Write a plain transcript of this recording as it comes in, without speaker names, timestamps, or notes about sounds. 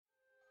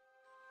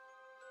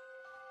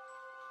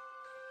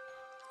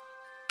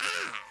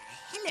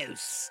Hello,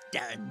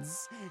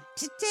 studs.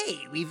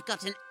 Today we've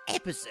got an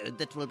episode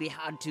that will be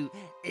hard to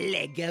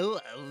let go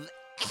of.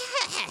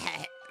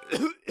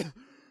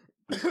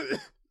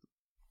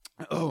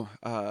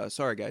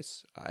 Sorry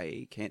guys.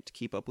 I can't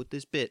keep up with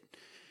this bit.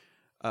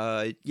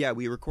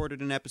 We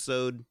recorded an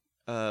episode,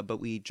 but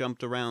we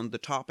jumped around the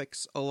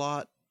topics a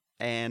lot.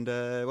 And,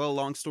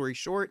 long story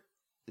short,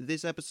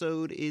 this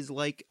episode is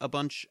like a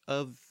bunch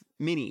of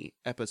mini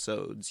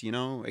episodes,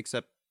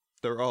 except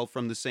they're all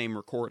from the same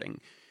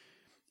recording.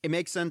 It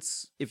makes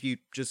sense if you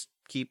just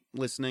keep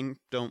listening.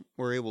 Don't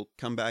worry, we'll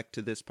come back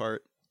to this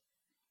part.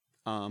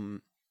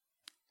 Ahem.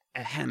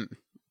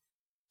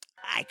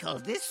 I call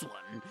this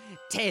one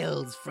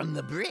Tales from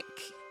the Brick.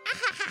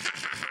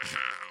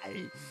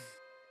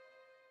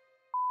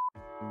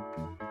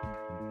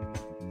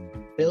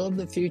 Build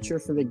the future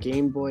for the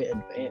Game Boy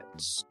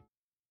Advance.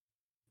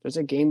 There's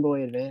a Game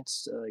Boy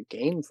Advance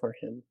game for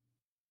him.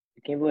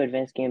 The Game Boy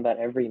Advance game about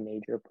every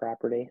major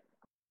property.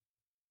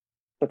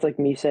 That's like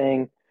me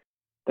saying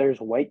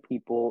there's white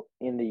people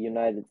in the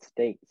United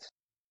States.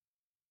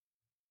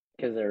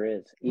 Because there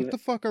is. What the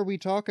fuck are we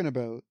talking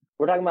about?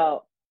 We're talking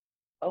about,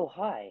 oh,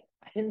 hi.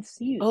 I didn't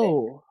see you there.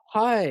 Oh,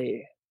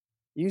 hi.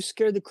 You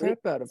scared the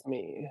crap out of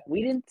me.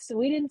 We didn't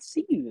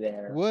see you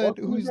there. What?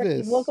 Who's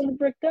this? Welcome to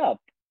Bricked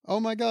Up. Oh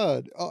my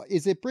god.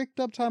 Is it Bricked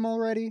Up time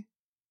already?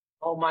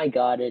 Oh my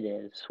god, it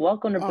is.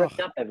 Welcome to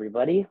Bricked Up,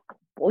 everybody.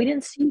 We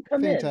didn't see you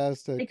come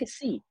Fantastic. in. Take a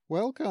seat.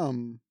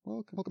 Welcome.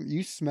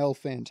 You smell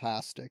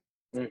fantastic.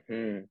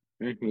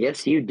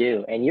 Yes, you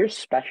do. And you're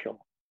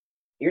special.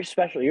 You're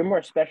special. You're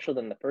more special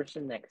than the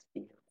person next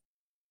to you.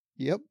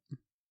 Yep.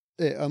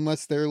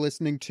 Unless they're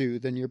listening too,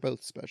 then you're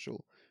both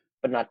special.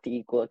 But not to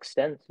equal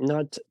extent.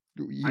 You...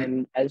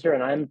 I'm Ezra,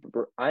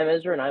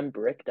 and I'm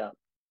bricked up.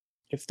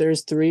 If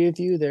there's three of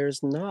you,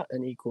 there's not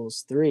an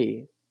equals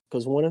three,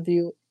 because one of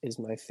you is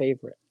my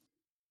favorite.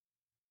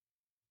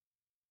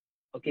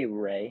 Okay,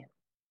 Ray.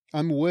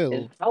 I'm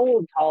Will.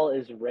 How tall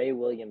is Ray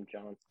William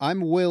Johnson?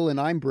 I'm Will, and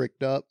I'm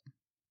bricked up.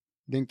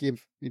 You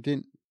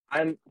didn't.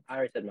 I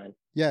already said mine.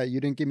 Yeah, you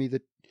didn't give me the.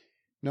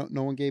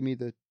 No one gave me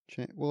the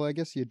chance. Well, I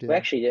guess you did. We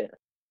actually did.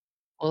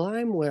 Well,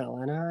 I'm Will,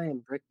 and I am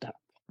bricked up.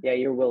 Yeah,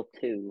 you're Will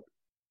too.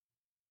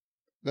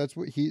 That's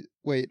what he.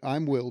 Wait,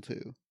 I'm Will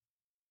too.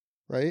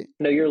 Right?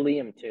 No, you're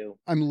Liam too.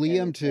 I'm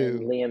Liam too.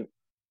 And Liam.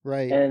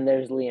 Right. And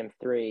there's Liam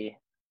 3.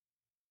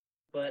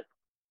 But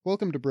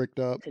welcome to Bricked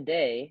Up.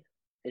 Today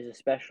is a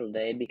special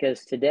day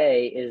because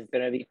today is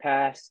going to be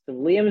past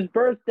Liam's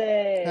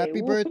birthday.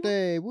 Happy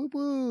birthday. Woo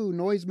woo.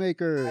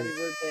 Noisemaker. Happy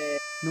birthday.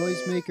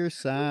 Noisemaker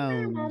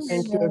sounds.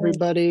 Thank you,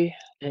 everybody.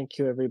 Thank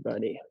you,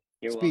 everybody.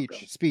 You're speech,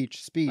 welcome.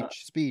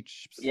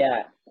 Speech.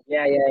 Yeah.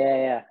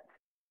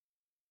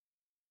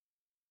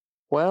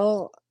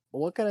 Well,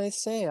 what can I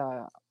say?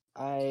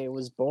 I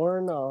was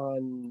born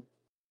on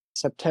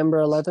September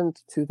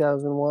 11th,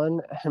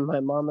 2001, and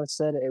my mama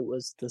said it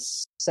was the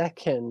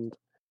second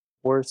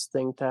worst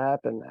thing to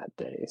happen that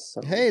day. So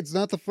hey, it's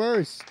not the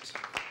first.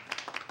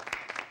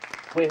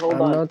 Wait, hold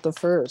on. I'm not the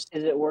first.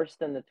 Is it worse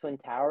than the Twin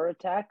Tower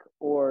attack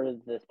or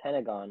the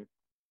Pentagon?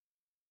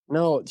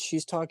 No,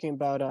 she's talking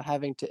about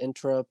having to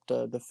interrupt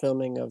the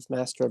filming of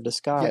Master of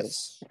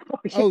Disguise.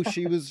 Yes. Oh,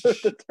 she was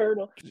the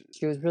turtle.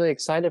 She was really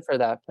excited for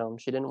that film.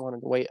 She didn't want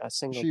to wait a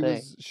single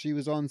day. She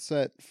was on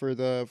set for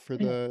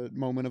the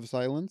moment of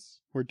silence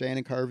where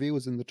Dana Carvey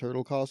was in the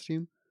turtle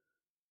costume.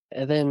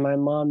 And then my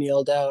mom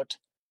yelled out,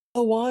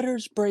 "The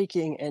water's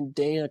breaking!" And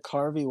Dana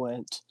Carvey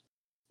went,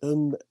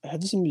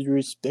 "Have some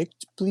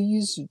respect,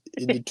 please,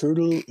 in the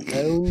turtle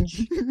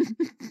lounge."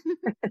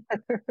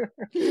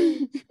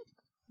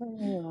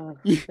 Am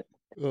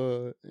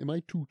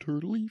I too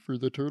turtly for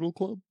the turtle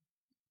club?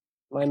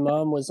 My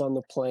mom was on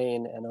the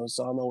plane, and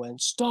Osama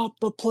went, "Stop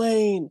the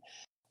plane!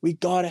 We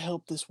gotta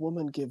help this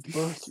woman give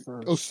birth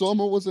first."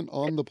 Osama wasn't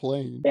on the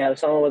plane. Yeah,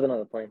 someone wasn't on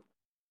the plane.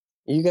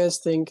 You guys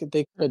think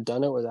they could have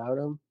done it without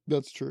him?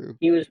 That's true.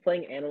 He was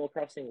playing Animal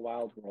Crossing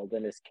Wild World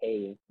in his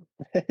cave.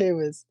 He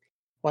was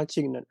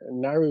watching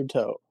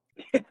Naruto.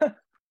 And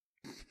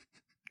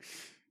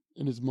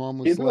his mom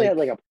was He had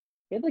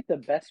like the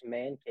best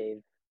man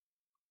cave.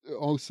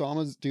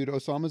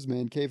 Osama's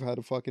man cave had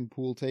a fucking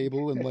pool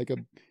table and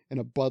and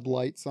a Bud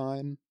Light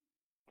sign.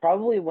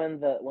 Probably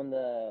when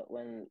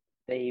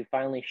they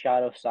finally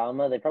shot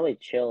Osama, they probably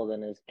chilled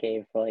in his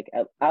cave for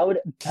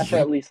after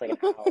at least like an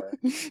hour.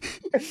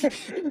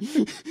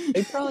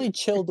 They probably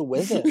chilled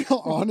with him.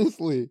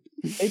 Honestly,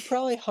 they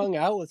probably hung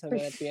out with him,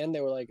 and at the end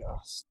they were like,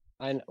 "Oh,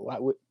 I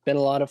know, been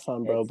a lot of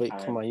fun, bro. But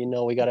come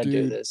on, we gotta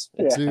do this."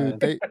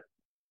 Okay.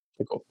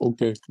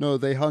 No,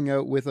 they hung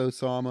out with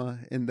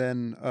Osama, and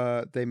then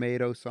they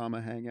made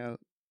Osama hang out.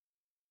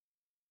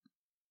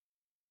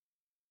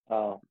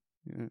 Oh.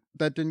 Yeah.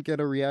 That didn't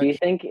get a reaction. Do you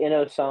think in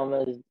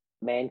Osama's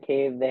man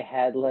cave they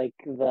had the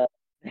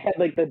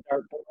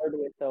dartboard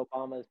with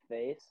Obama's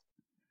face?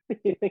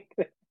 You think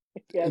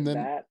he had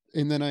that?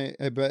 And then I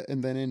bet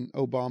in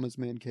Obama's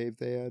man cave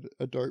they had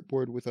a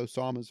dartboard with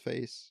Osama's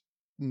face,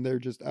 and they're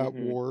just at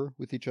war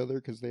with each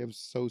other because they have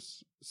so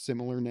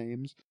similar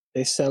names.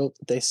 They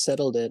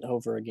settled it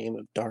over a game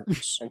of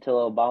darts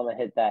until Obama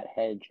hit that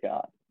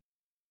headshot.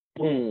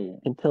 Boom.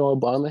 until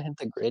Obama hit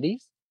the gritty.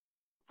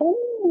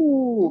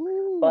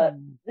 Ooh. But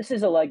Ooh. this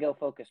is a Lego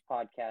focused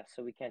podcast,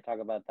 so we can't talk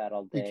about that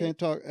all day. We can't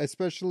talk,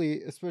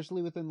 especially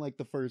within like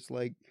the first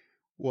like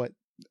what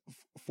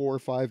 4 or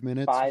 5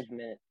 minutes. 5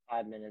 minutes.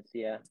 5 minutes.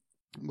 Yeah.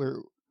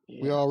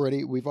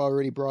 We've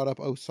already brought up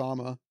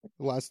Osama.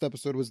 The last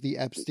episode was the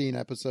Epstein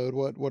episode.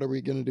 What are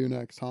we gonna do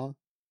next, huh?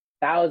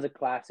 That was a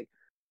classic.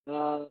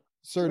 We're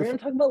gonna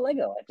talk about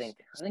Lego. I think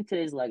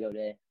today's Lego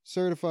day.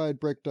 Certified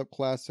bricked up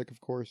classic,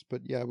 of course,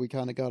 but yeah, we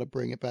kind of got to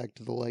bring it back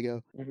to the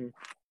Lego. Mm-hmm.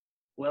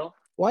 Well,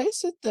 why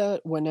is it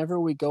that whenever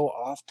we go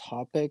off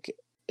topic,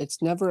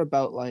 it's never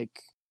about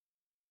like,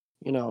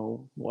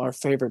 our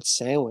favorite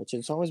sandwich?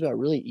 It's always about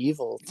really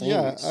evil things.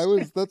 Yeah,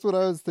 that's what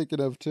I was thinking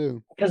of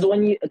too. Because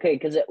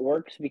it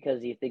works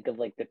because you think of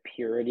like the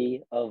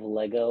purity of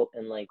Lego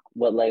and like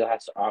what Lego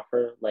has to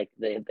offer. Like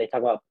they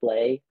talk about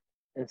play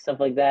and stuff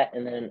like that,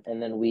 and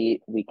then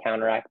we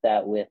counteract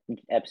that with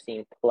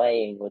Epstein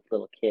playing with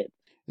little kids.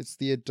 It's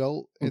the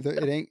adult. It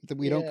ain't.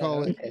 We don't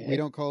call it. We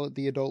don't call it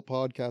the adult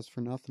podcast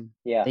for nothing.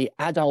 Yeah, the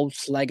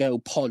Adults Lego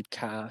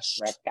podcast.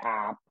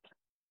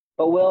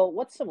 But Will,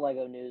 what's some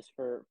Lego news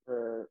for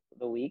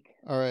the week?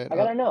 All right, I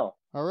gotta know.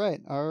 All right.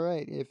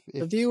 If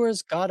the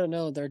viewers gotta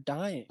know they're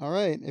dying. All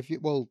right.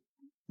 But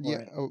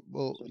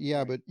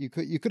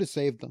you could have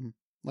saved them.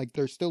 Like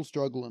they're still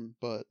struggling,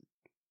 but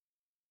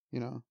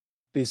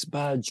this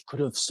badge could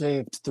have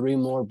saved 3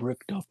 more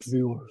bricked up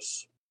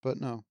viewers. But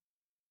no.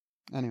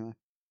 Anyway.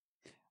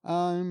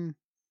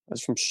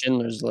 That's from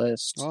Schindler's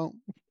List. Well,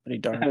 pretty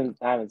dark.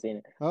 I haven't seen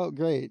it. Oh,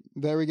 great.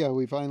 There we go.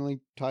 We finally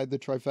tied the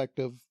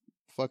trifecta of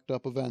fucked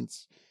up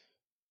events.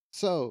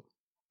 So,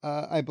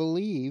 I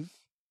believe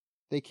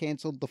they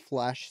canceled the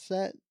Flash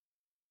set,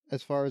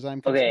 as far as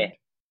I'm concerned. Okay,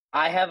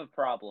 I have a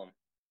problem.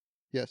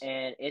 Yes.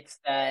 And it's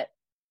that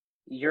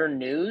your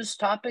news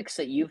topics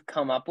that you've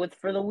come up with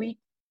for the week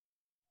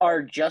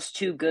are just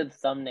too good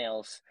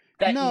thumbnails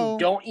that you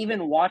don't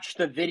even watch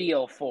the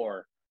video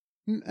for.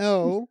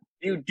 No.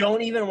 You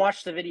don't even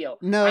watch the video.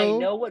 No. I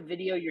know what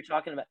video you're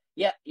talking about.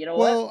 Yeah, you know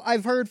what? Well,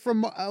 I've heard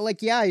from,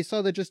 I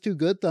saw the just too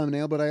good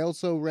thumbnail, but I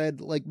also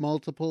read,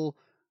 multiple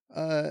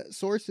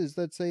sources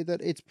that say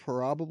that it's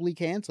probably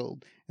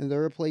canceled, and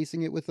they're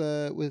replacing it with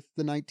the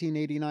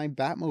 1989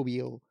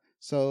 Batmobile.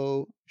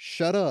 So,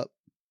 shut up.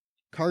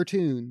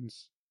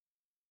 Cartoons.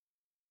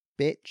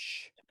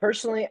 Bitch.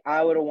 Personally,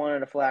 I would have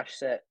wanted a Flash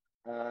set.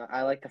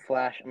 I like the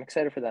Flash. I'm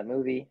excited for that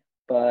movie,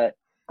 but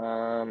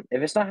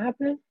if it's not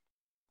happening,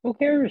 who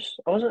cares?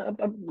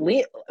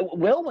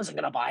 Will wasn't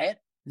gonna buy it.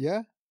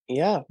 Yeah.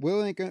 Yeah.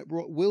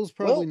 Will's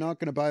probably not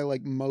gonna buy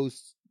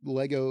most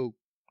Lego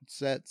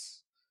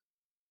sets.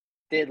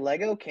 Did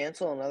Lego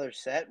cancel another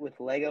set with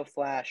Lego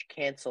Flash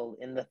canceled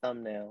in the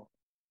thumbnail?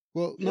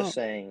 Well, just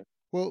saying.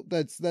 Well,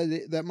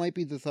 that might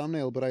be the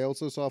thumbnail, but I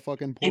also saw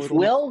fucking Portal. If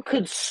Will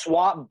could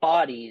swap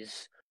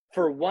bodies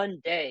for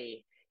one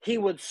day, he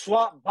would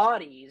swap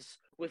bodies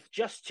with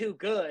Just Too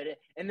Good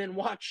and then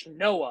watch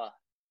Noah.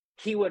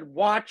 He would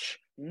watch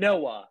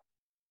Noah.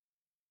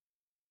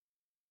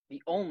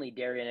 The only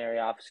Darren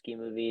Aronofsky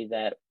movie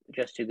that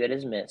Just Too Good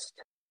has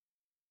missed.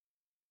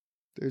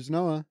 There's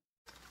Noah.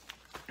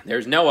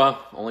 There's Noah.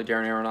 Only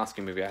Darren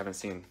Aronofsky movie I haven't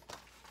seen.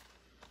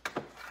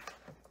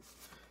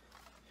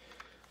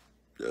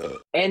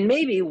 And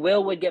maybe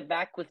Will would get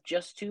back with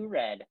Just Too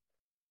Red.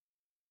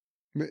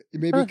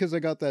 Maybe because I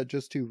got that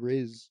Just Too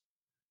Riz.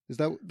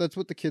 That's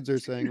what the kids are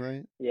saying,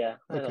 right? Yeah,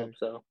 I hope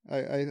so.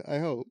 I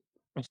hope.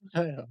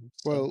 I hope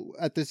so. Well,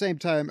 at the same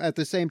time,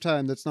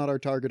 that's not our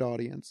target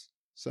audience.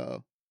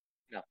 So.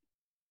 No,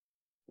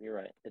 you're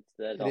right. It's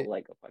the adult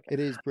Lego podcast. It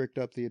is bricked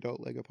up the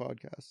adult Lego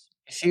podcast.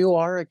 If you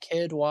are a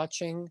kid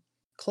watching,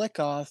 click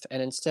off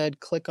and instead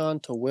click on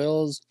to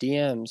Will's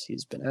DMs.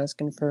 He's been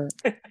asking for.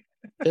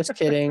 Just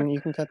kidding.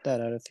 You can cut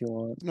that out if you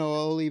want. No,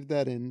 I'll leave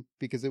that in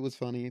because it was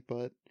funny,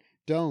 but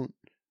don't.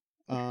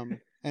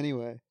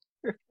 Anyway.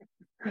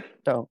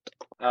 Don't.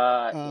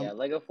 Yeah,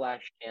 Lego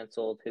Flash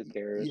canceled. Who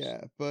cares?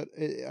 Yeah, but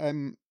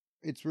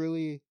it's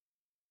really,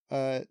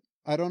 I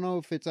don't know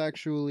if it's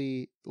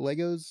actually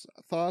Lego's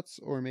thoughts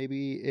or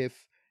maybe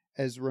if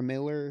Ezra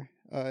Miller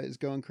is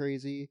going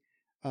crazy.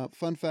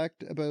 Fun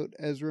fact about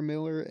Ezra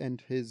Miller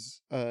and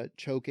his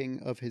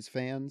choking of his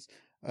fans.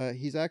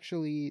 He's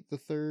actually the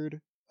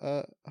third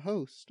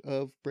host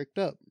of Bricked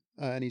Up,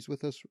 and he's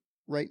with us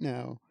right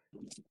now.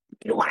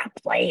 You want to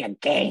play a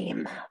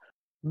game?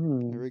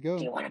 There we go.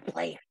 Do you want to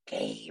play a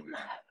game?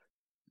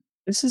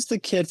 This is the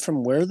kid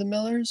from Where the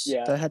Millers?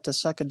 Yeah. That had to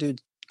suck a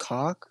dude's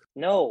cock?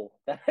 No,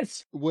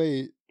 that's...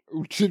 Wait,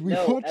 did we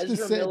watch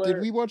Miller...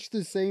 Did we watch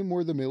the same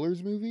Where the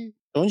Millers movie?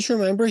 Don't you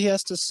remember he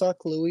has to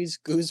suck Luis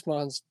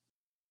Guzman's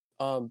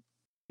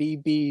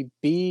BMC,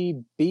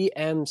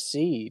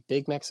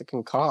 Big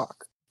Mexican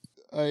Cock?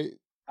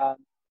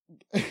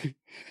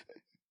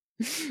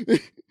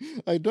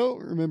 I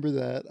don't remember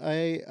that.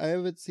 I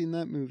haven't seen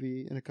that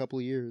movie in a couple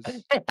of years.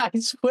 I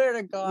swear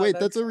to God. Wait,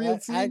 that's a real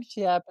that scene?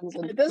 actually happens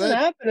in It doesn't That-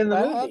 happen in the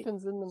that movie.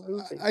 happens in the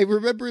movie. I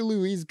remember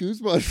Louise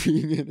Guzman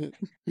being in it.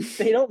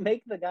 They don't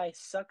make the guy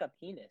suck a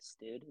penis,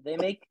 dude. They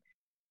make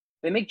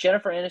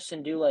Jennifer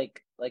Aniston do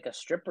like a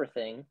stripper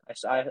thing.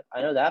 I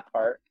know that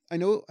part. I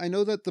know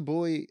that the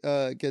boy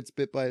gets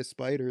bit by a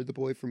spider, the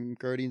boy from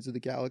Guardians of the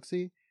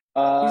Galaxy.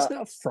 He's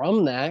not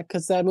from that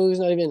because that movie's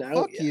not even out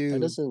Fuck yet. you.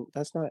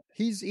 That's not.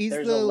 He's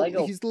There's a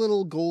Lego- he's the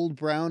little gold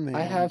brown man.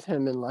 I have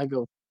him in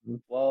Lego.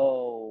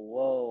 Whoa.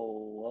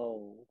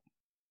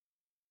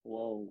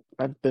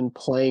 I've been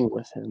playing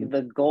with him.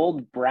 The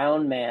gold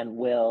brown man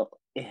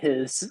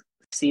is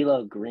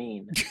CeeLo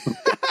Green.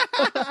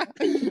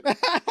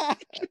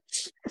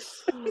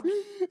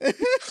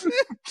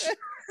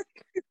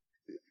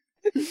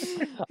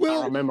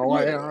 We'll, remember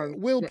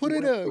we'll put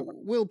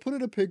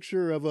in a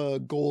picture of a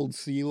gold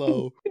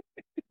CeeLo.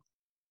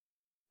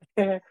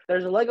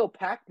 There's a Lego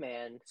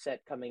Pac-Man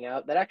set coming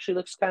out that actually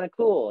looks kind of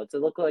cool. It's a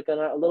look like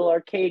a little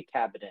arcade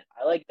cabinet.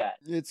 I like that.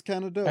 It's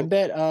kind of dope. I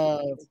bet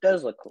It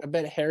does look cool. I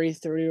bet Harry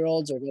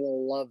 30-year-olds are gonna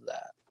love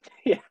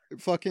that.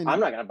 Fucking I'm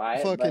not gonna buy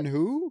it. fucking But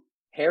who?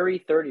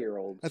 Harry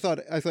 30-year-olds. I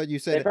thought you they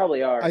said.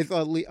 probably are. I'm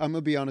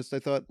gonna be honest. I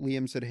thought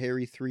Liam said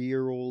Harry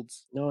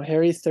 3-year-olds. No,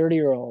 Harry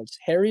 30-year-olds.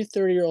 Harry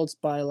 30-year-olds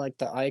buy like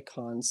the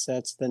icon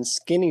sets, then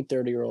skinny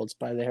 30-year-olds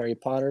buy the Harry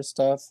Potter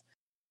stuff.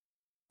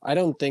 I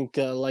don't think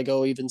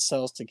Lego even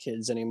sells to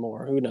kids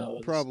anymore. Who knows?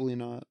 Probably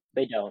not.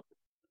 They don't.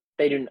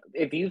 They do.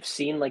 If you've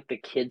seen like the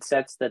kid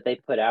sets that they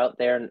put out,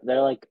 they're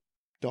like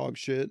Dog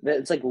shit.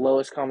 it's like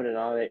lowest common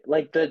denominator.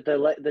 Like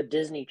the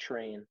Disney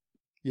train.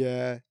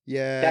 Yeah.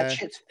 That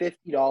shit's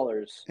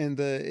 $50, And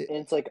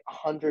it's like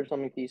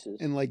 100-something pieces.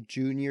 and like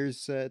juniors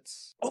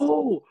sets.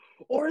 Oh,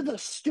 or the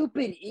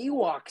stupid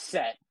Ewok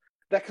set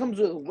that comes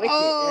with Wicket,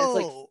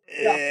 and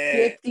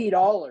it's like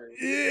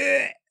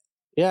 $50.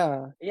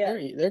 Yeah, Yeah,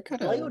 they're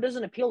kind Lego of.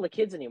 doesn't appeal to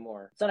kids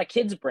anymore. It's not a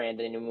kids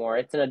brand anymore.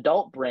 It's an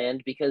adult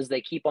brand because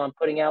they keep on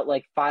putting out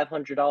like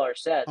 $500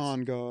 sets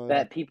On God.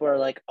 that people are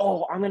like,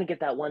 "Oh, I'm gonna get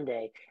that one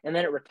day," and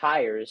then it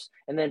retires,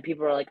 and then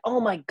people are like, "Oh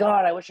my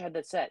God, I wish I had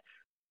that set."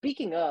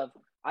 Speaking of,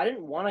 I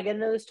didn't want to get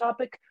into this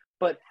topic,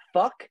 but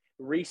fuck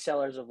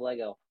resellers of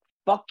Lego.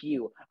 Fuck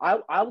you. I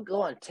will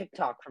go on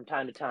TikTok from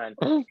time to time,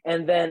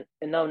 and then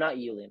no, not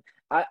you, Liam.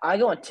 I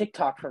go on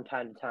TikTok from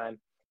time to time,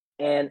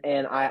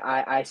 and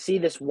I see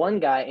this one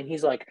guy, and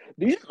he's like,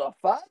 "These are the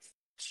 5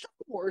 Star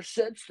Wars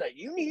sets that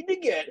you need to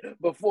get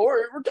before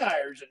it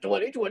retires in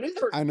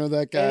 2023." I know that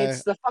And guy.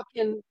 it's the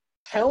fucking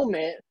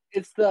helmet.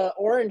 It's the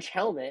orange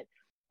helmet.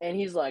 And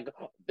he's like,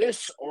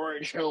 "This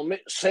orange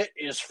helmet set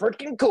is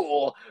freaking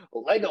cool.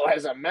 Lego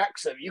has a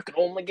max of you can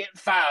only get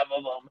 5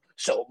 of them.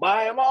 So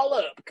buy them all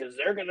up because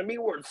they're going to be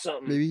worth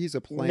something." Maybe he's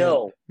a plant.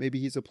 No. Maybe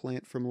he's a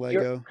plant from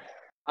Lego.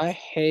 I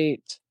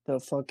hate the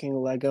fucking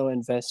Lego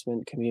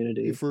investment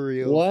community. For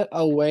real. What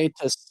a way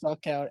to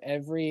suck out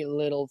every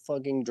little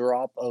fucking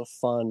drop of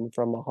fun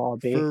from a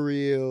hobby. For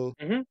real.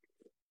 Mhm.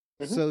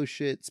 So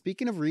shit.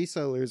 Speaking of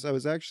resellers, I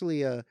was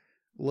actually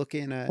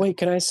looking at. Wait,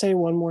 can I say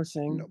one more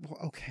thing? No,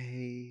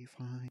 okay,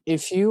 fine.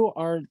 If you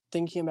are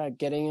thinking about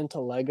getting into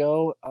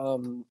Lego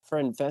for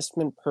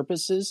investment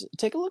purposes,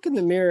 take a look in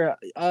the mirror.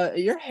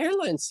 Your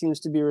hairline seems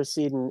to be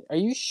receding. Are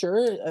you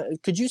sure?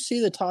 Could you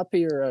see the top of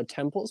your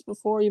temples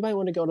before? You might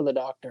want to go to the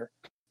doctor.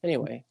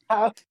 Anyway,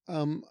 How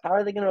How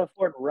are they going to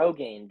afford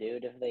Rogaine,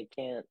 dude, if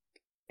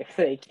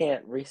they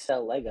can't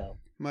resell Lego?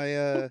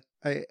 my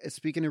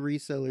speaking of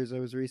resellers, I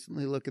was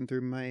recently looking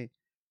through my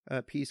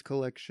piece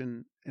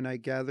collection, and I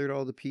gathered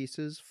all the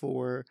pieces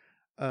for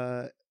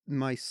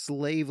my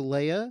Slave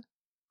Leia,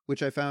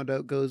 which I found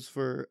out goes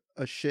for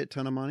a shit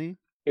ton of money.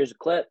 Here's a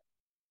clip.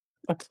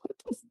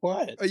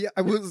 what? Yeah,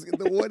 I was.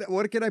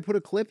 What can I put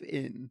a clip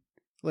in?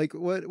 Like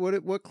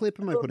what clip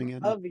am I putting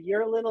in? Of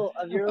your little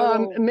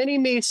Mini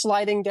me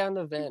sliding down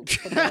the vent.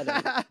 Put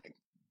that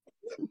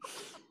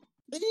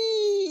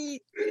in.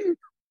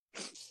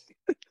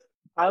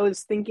 I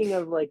was thinking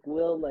of like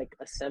Will like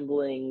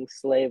assembling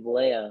Slave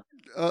Leia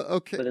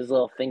Okay. with his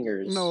little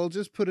fingers. No, I'll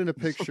just put in a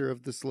picture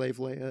of the Slave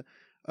Leia.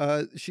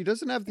 She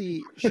doesn't have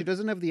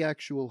the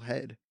actual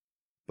head,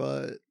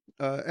 but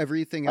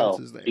everything else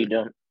is there. You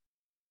don't.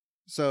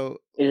 So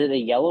Is it the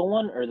yellow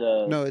one or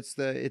the? no, it's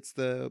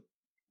the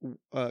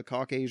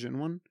Caucasian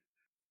one.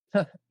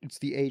 It's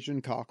the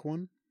Asian cock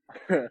one.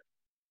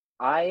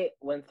 I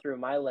went through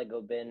my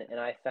Lego bin and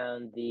I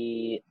found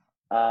the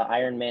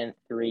Iron Man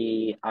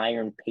 3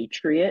 Iron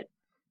Patriot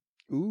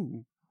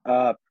Ooh.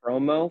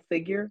 promo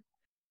figure,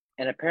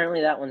 and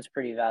apparently that one's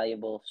pretty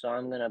valuable. So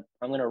I'm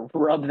gonna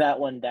rub that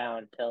one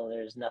down till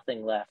there's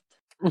nothing left.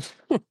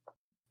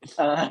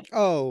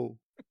 Oh,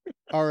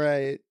 all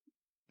right.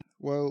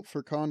 Well,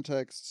 for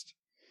context,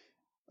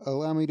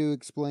 allow me to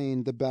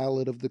explain the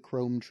Ballad of the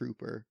Chrome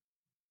Trooper.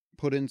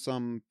 Put in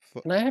some.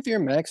 Can I have your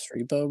Max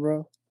repo,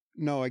 bro?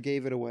 No, I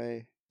gave it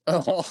away.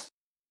 Oh,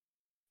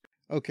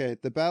 Okay,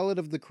 the Ballad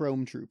of the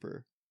Chrome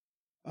Trooper.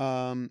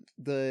 I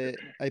had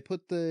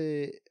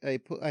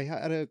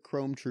a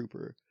Chrome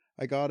Trooper.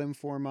 I got him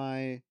for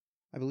my,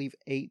 I believe,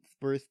 8th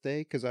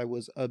birthday because I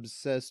was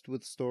obsessed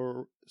with I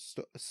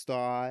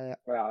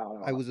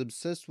was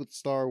obsessed with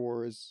Star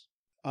Wars.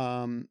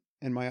 And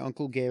my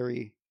uncle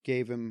Gary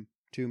gave him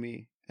to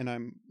me, and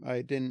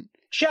I didn't.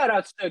 Shout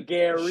outs to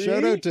Gary.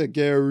 Shout out to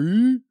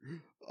Gary.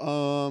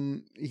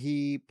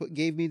 He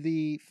gave me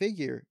the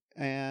figure,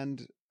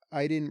 and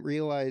I didn't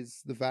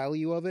realize the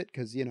value of it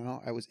because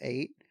I was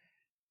 8.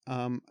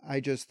 I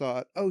just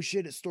thought, oh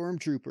shit, a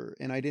stormtrooper,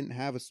 and I didn't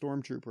have a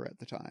stormtrooper at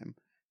the time,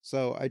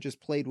 so I just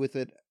played with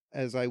it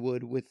as I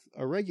would with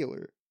a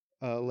regular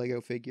Lego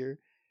figure.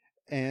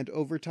 And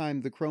over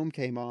time, the chrome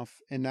came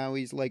off, and now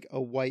he's like a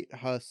white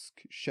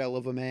husk shell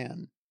of a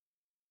man.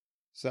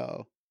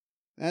 So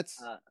that's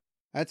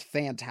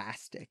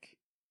fantastic.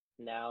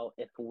 Now,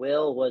 if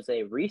Will was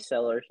a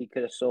reseller, he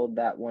could have sold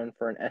that one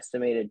for an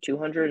estimated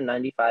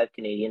 295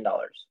 Canadian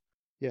dollars.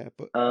 Yeah,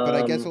 but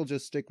I guess I'll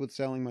just stick with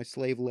selling my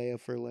slave Leia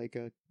for like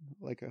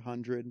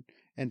 100,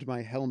 and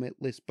my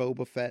helmetless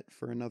Boba Fett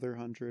for another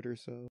 100 or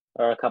so,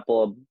 or a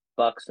couple of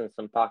bucks and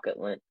some pocket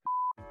lint.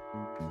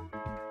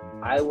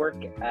 I've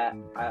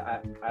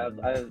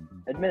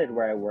admitted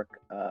where I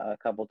work a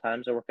couple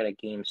times. I work at a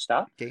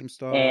GameStop,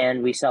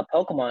 and we sell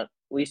Pokemon.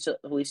 We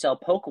sell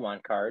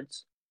Pokemon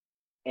cards.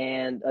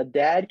 And a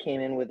dad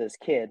came in with his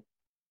kid.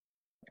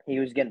 He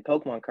was getting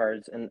Pokemon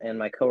cards, and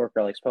my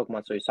coworker likes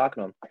Pokemon, so he's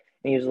talking to him.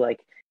 And he was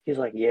like,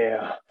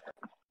 yeah,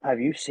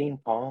 have you seen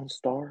Pawn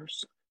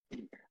Stars?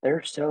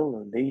 They're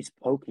selling these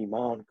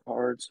Pokemon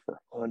cards for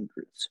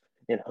hundreds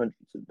and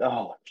hundreds of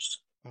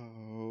dollars.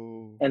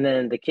 Oh. And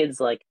then the kid's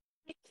like,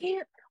 I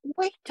can't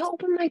wait to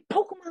open my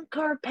Pokemon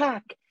card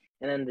pack.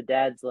 And then the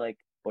dad's like,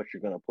 but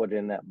you're going to put it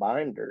in that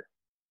binder,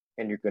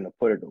 and you're going to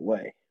put it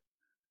away.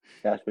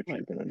 That's what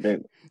you're going to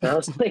do. And I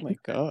was like, oh my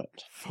God.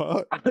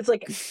 Fuck. I was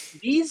like,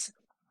 these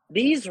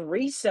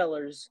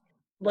resellers,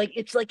 like,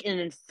 it's like an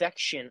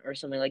infection or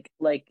something,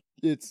 like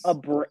It's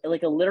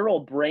like a literal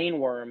brain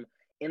worm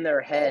in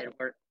their head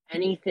where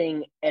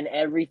anything and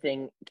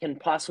everything can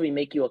possibly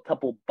make you a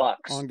couple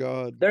bucks. on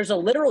God. There's a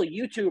literal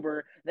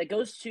YouTuber that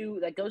goes to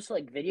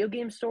like video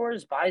game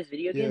stores, buys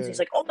video games. Yeah. He's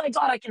like, oh my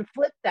God, I can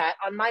flip that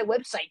on my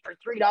website for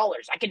 $3.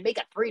 I can make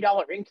a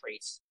 $3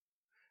 increase.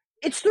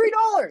 It's $3.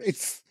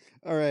 It's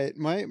all right.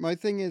 My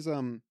thing is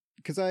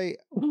because I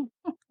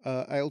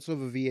also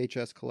have a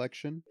VHS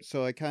collection,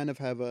 so I kind of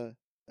have a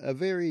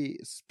very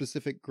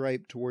specific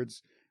gripe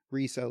towards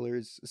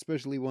resellers,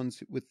 especially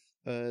ones with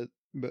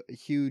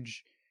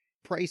huge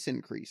price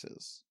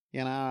increases.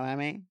 You know what I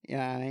mean?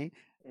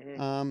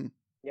 Mm-hmm.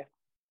 Yeah.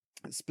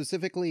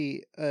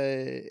 Specifically,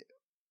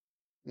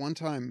 one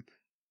time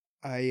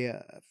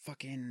I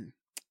fucking.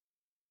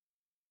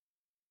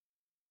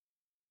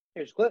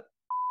 Here's a clip.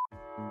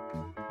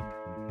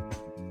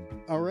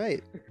 All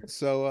right.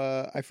 So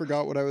I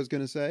forgot what I was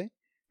gonna say.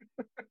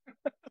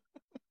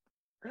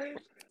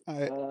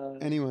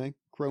 Anyway,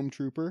 Chrome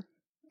Trooper.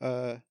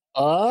 Dead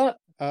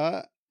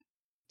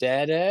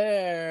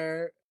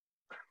air.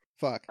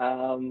 Fuck.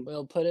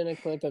 We'll put in a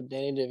clip of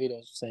Danny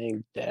DeVito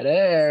saying dead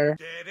air.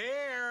 Dead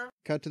air.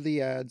 Cut to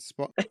the ads.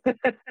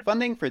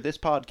 Funding for this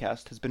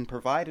podcast has been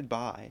provided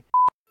by.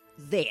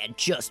 They had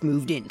just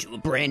moved into a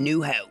brand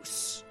new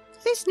house.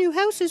 This new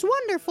house is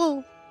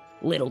wonderful.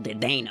 Little did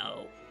they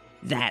know,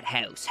 that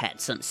house had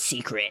some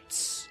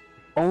secrets.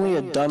 Only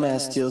a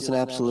dumbass deals in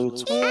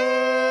absolutes.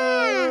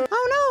 Oh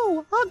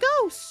no, a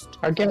ghost.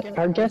 Our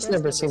guest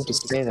never seemed to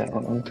stay that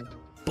long.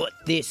 But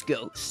this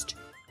ghost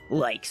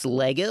likes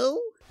Lego?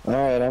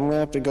 Alright, I'm gonna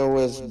have to go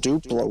with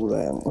Duplo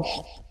then.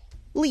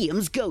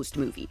 Liam's Ghost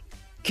Movie,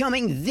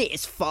 coming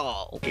this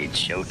fall. It's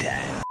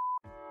showtime.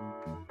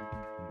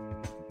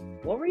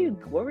 What were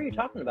you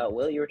talking about,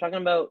 Will? You were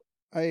talking about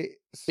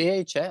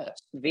VHS.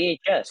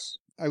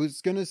 I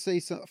was gonna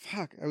say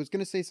I was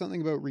gonna say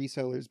something about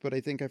resellers, but I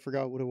think I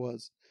forgot what it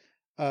was.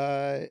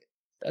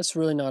 That's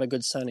really not a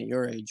good sign at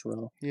your age,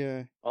 Will.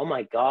 Yeah. Oh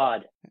my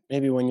God.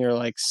 Maybe when you're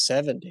like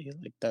 70,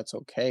 like that's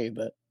okay,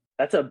 but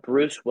That's a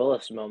Bruce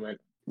Willis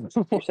moment.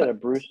 You said a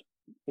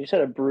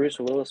Bruce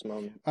Willis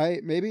moment.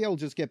 Maybe I'll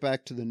just get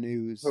back to the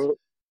news.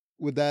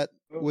 Would that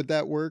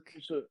work?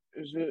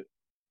 Is it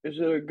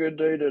a good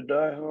day to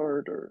die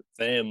hard or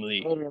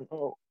family. I don't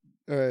know.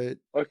 All right.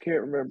 I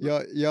can't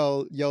remember.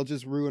 Y'all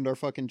just ruined our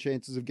fucking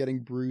chances of getting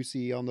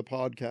Brucey on the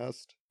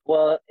podcast.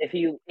 Well, if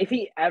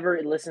he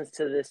ever listens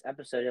to this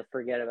episode, he'll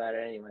forget about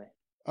it anyway.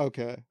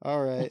 Okay.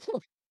 All right.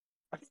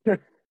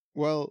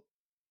 Well,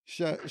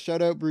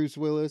 shout out Bruce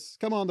Willis.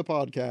 Come on the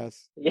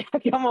podcast. Yeah,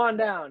 come on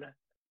down.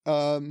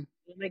 We'll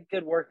make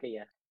good work of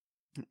you.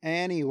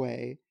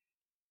 Anyway,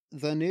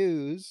 the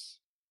news,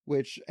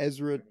 which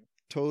Ezra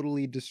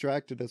totally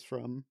distracted us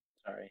from.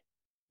 Sorry.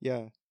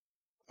 Yeah.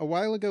 A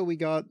while ago, we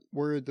got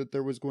word that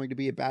there was going to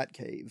be a bat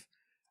cave.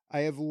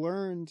 I have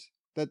learned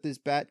that this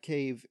bat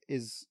cave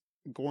is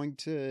going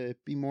to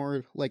be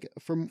more like,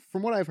 from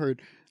what I've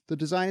heard, the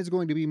design is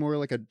going to be more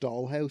like a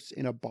dollhouse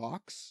in a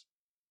box,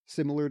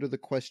 similar to the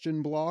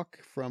question block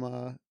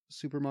from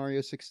Super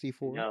Mario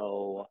 64.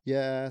 No.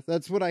 Yeah,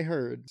 that's what I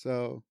heard.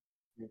 So,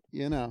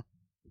 you know.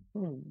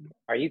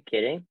 Are you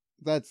kidding?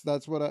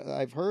 That's what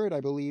I've heard.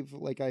 I believe,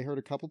 like, I heard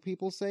a couple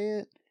people say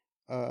it.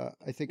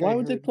 I think Why I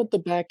would they heard put the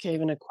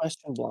Batcave in a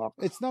question block?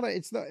 it's not.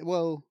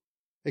 Well,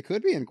 it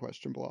could be in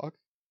question block.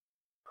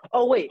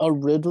 Oh wait, A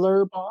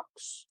Riddler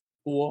box?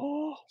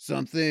 Whoa.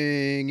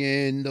 Something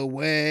in the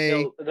way.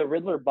 no, the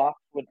Riddler box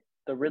would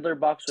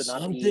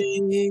not be.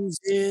 Something's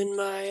in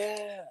my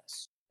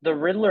ass. The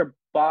Riddler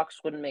box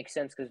wouldn't make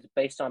sense because it's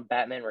based on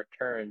Batman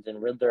Returns,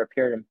 and Riddler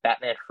appeared in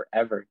Batman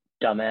Forever.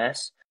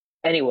 Dumbass.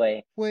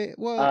 Anyway, Wait,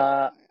 well,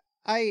 uh,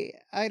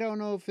 I don't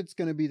know if it's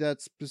gonna be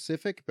that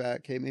specific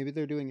Batcave. Maybe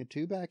they're doing a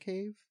 2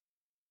 Batcave.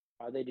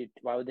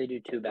 why would they do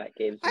 2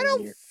 Batcaves? I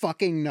don't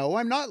fucking know.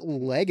 I'm not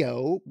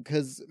Lego,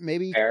 because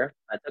maybe Fair.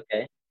 That's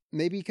okay.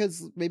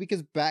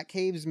 because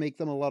Batcaves make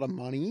them a lot of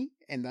money,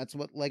 and that's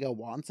what Lego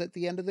wants at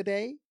the end of the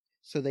day,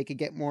 so they could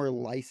get more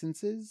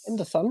licenses. In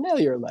the thumbnail,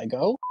 you're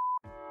Lego.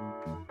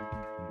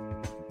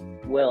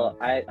 Will,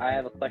 I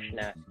have a question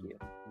to ask you.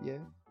 Yeah.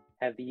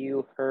 Have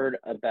you heard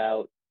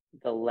about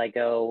the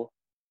Lego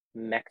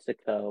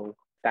Mexico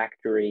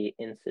factory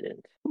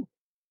incident?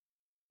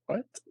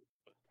 What?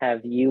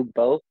 Have you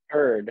both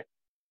heard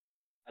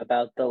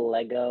about the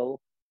Lego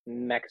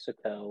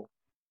Mexico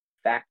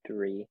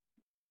factory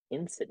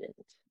incident?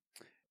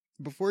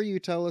 Before you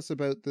tell us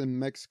about the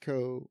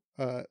Mexico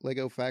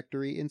Lego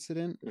factory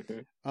incident,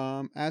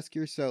 ask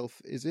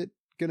yourself: is it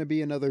going to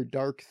be another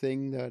dark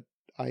thing that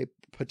I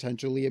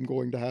potentially am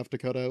going to have to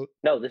cut out?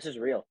 No, this is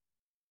real.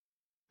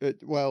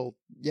 Well,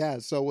 yeah.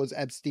 So was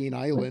Epstein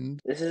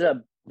Island. This is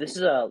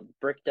a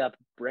bricked up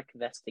brick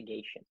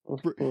investigation.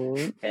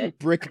 Okay.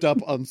 Bricked up,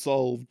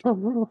 unsolved.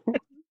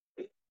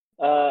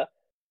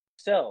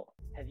 So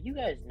have you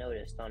guys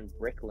noticed on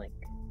Bricklink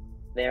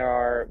there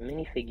are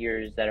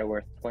minifigures that are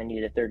worth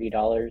 $20 to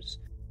 $30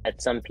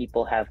 that some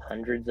people have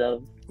hundreds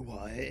of?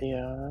 What?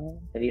 Yeah.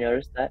 Have you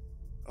noticed that?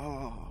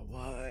 Oh,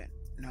 what?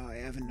 No, I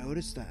haven't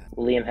noticed that.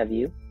 Liam, have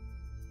you?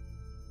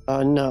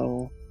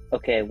 No.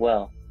 Okay,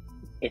 well,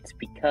 it's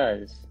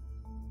because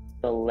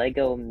the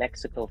Lego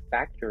Mexico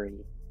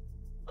factory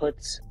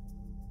puts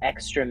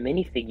extra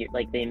minifigure,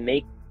 like they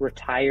make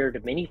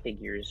retired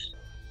minifigures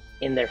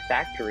in their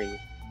factory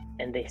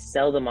and they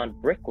sell them on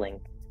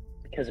Bricklink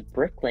because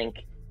Bricklink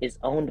is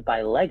owned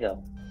by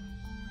Lego.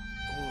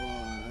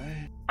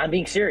 What? I'm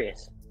being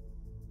serious.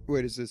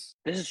 Wait, is this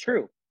This is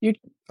true.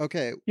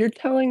 okay? You're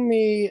telling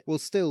me Well,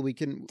 still, we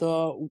can.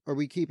 the Are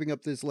we keeping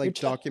up this You're like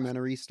tell-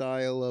 documentary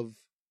style of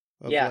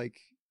Yeah. like?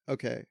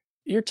 Okay.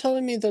 you're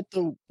telling me that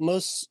the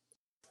most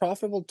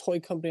profitable toy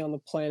company on the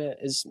planet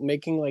is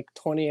making like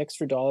 $20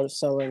 extra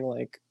selling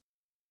like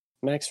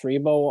Max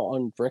Rebo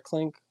on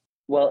Bricklink?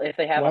 Well, if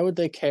they have Why would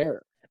they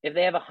care?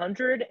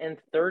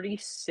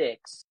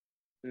 136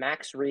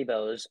 Max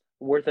Rebos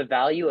worth a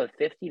value of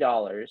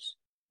 $50,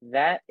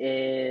 that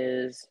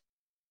is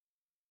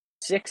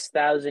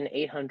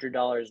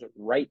 $6,800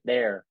 right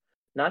there.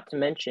 Not to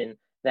mention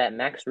that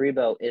Max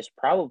Rebo is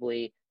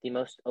probably the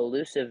most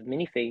elusive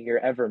minifigure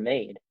ever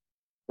made,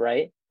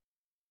 right?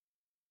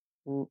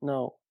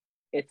 No.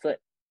 It's like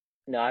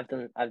no, I've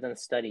done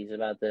studies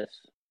about this.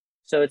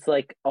 So it's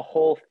like a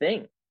whole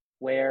thing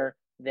where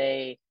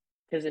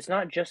because it's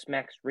not just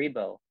Max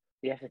Rebo.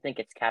 You have to think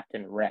it's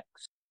Captain Rex.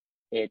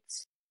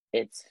 It's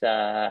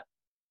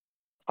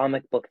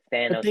comic book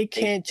Thanos. But they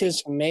can't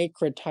just make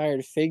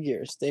retired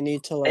figures. They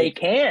need to They like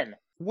can.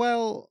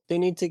 Well, they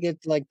need to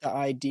get like the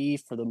ID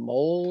for the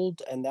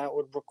mold, and that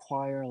would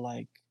require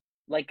like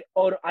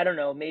I don't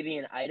know, maybe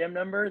an item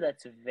number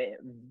that's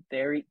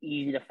very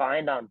easy to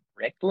find on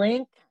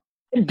Bricklink.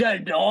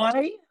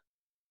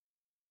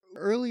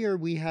 earlier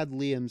we had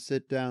Liam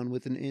sit down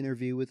with an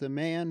interview with a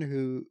man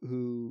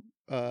who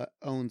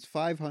owns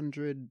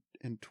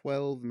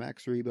 512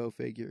 Max Rebo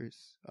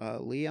figures.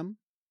 Liam,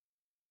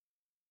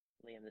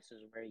 this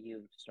is where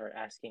you start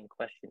asking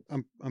questions.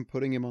 I'm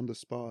putting him on the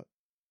spot.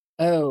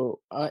 oh,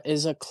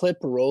 is a clip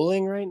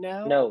rolling right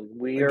now? No,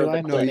 we Or are do I the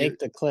have to clip. make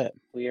the clip?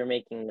 We are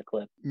making the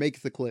clip.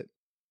 Make the clip.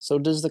 So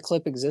does the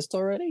clip exist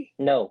already?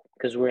 No,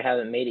 because we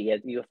haven't made it yet.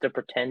 You have to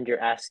pretend you're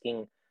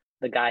asking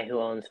the guy who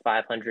owns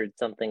 500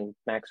 something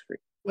Max Free.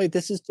 Wait,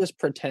 this is just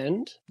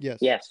pretend? Yes.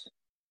 Yes.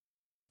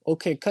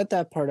 Okay, cut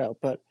that part out,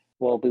 but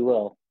Well, we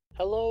will.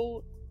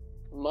 hello,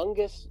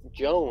 Mungus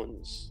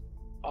Jones.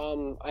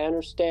 I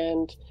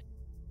understand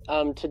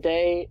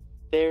today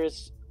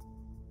there's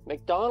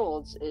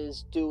McDonald's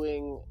is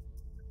doing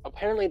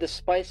apparently the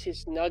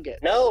spiciest nuggets.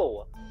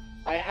 No.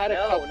 I had a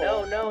No,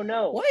 couple.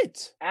 no.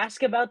 What?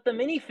 Ask about the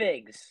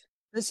minifigs.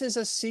 This is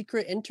a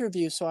secret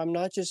interview, so I'm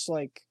not just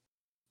like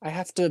I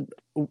have to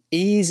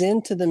ease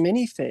into the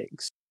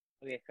minifigs.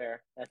 Okay,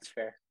 fair. That's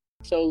fair.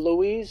 So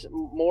Louise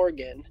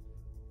Morgan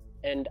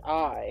and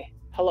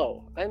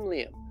hello, I'm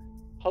Liam,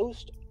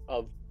 host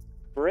of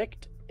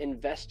Bricked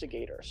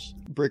Investigators.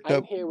 Bricked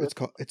I'm up. here It's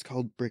with-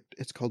 called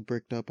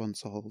Bricked Up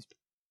Unsolved.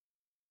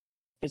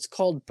 It's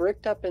called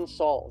Bricked Up and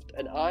Solved,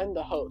 and I'm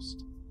the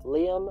host,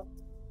 Liam.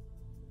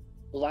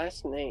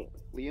 Last name,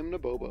 Liam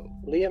Nabobo.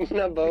 Liam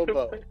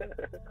Nabobo.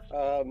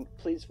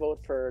 Please vote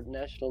for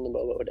National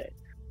Nabobo Day.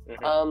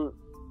 Mhm.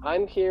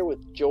 I'm here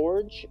with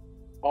George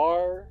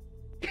R.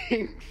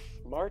 Pink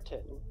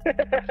Martin,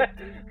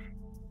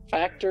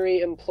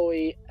 factory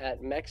employee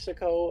at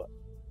Mexico,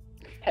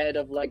 head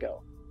of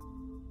Lego.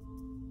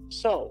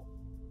 So,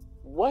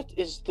 what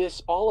is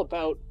this all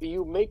about?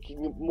 You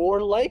making more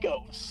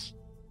Legos?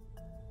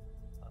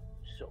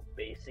 So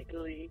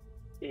basically,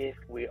 if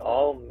we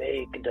all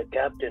make the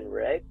Captain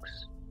Rex,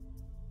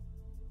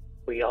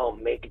 we all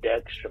make the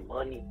extra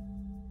money.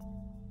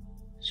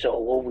 So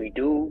what we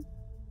do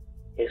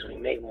is we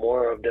make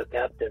more of the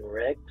Captain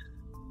Rex,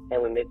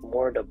 and we make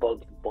more of the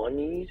Bugs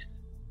Bunnies,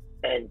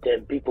 and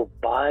then people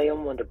buy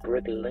them on the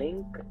Brick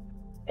Link,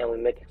 and we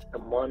make extra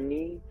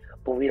money.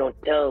 But we don't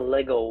tell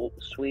Lego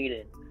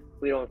Sweden.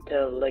 We don't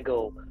tell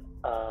Lego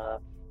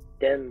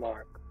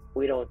Denmark.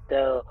 We don't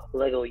tell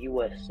Lego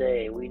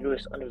USA. We do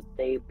this under the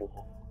table,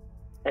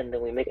 and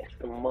then we make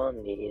extra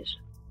monies.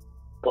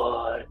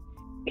 But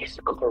it's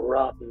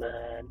corrupt,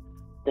 man.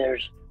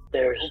 There's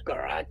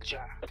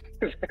Cucaracha.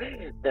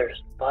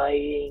 there's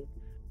fighting,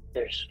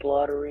 there's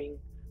slaughtering,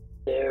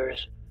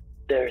 there's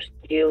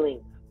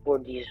killing for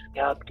these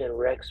Captain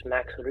Rex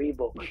Max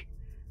Rebo.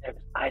 And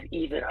I've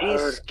even These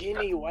heard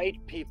skinny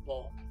white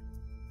people,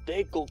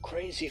 they go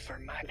crazy for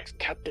Max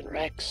Captain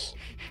Rex.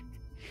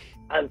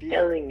 I'm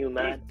telling you,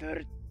 man.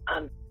 The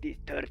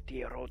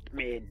 30-year-old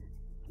men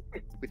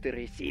with the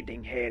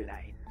receding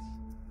hairlines.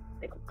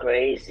 They go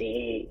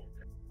crazy.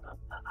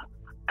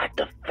 At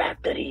the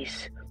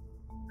factories,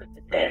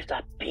 there's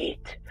a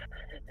pit.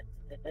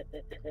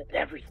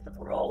 Every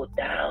throw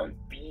down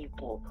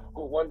people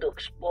who want to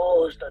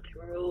expose the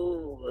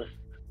truth.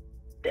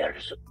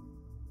 There's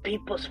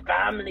people's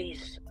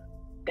families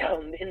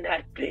down in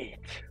that pit.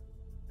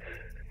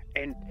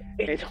 And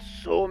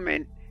so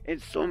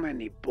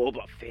many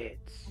Boba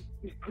Fett's.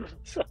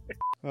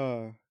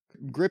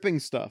 Gripping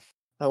stuff.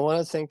 I want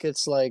to think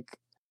it's like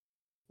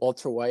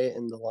Walter White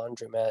in the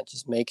laundromat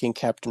just making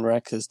Captain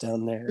Rexes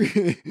down there.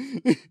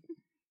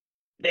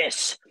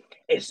 This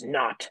is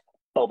not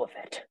Boba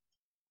Fett.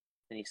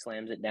 And he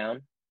slams it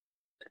down.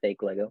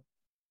 Fake Lego.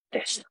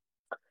 This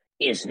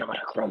is not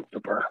a Chrome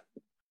Trooper.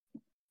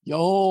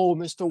 Yo,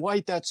 Mr.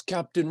 White, that's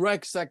Captain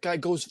Rex. That guy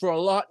goes for a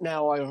lot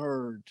now, I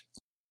heard.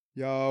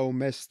 Yo,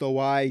 Mr.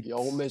 White.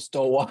 Yo,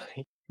 Mr.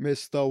 White.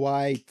 Mr.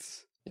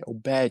 White. Yo,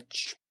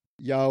 Betch.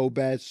 Yo,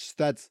 Betch.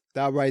 That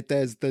right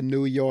there's the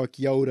New York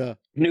Yoda.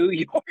 New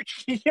York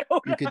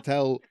Yoda. You could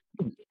tell.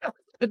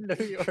 The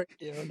New York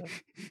Yoda.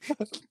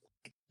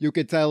 You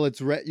could tell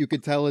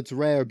it's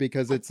rare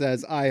because it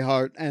says I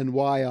Heart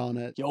NY on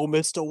it. Yo,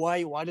 Mr.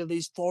 White, why do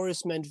these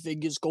Forest Men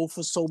figures go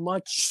for so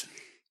much?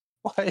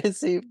 Why is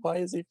he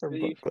from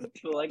Brooklyn?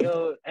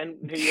 Lego and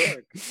New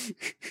York.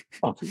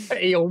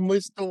 Hey, yo,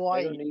 Mr.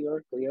 White. Lego New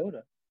York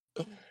Yoda.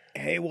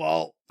 Hey,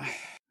 Walt.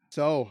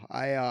 So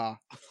I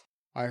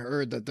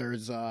heard that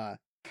there's a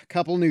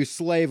couple new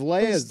slave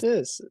What is Leias.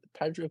 this?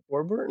 Patrick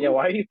Warburton? Yeah,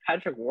 why are you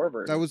Patrick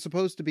Warburton? That was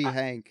supposed to be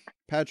Hank.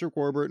 Patrick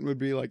Warburton would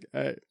be like,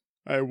 hey,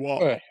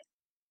 Walt. Hey.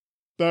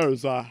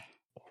 There's some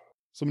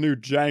new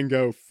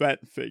Django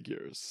Fett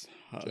figures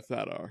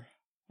that are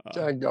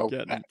Django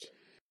getting. Fett.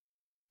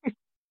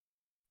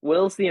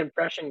 Will's the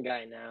impression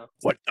guy now.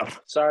 What the?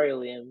 Sorry,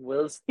 Liam.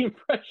 Will's the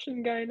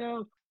impression guy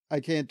now. I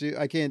can't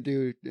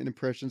do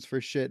impressions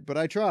for shit, but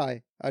I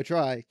try.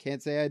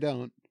 Can't say I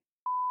don't.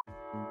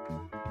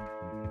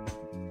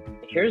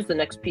 Here's the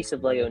next piece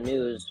of Lego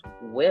news.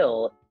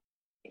 Will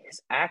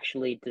is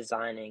actually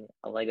designing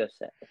a Lego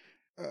set.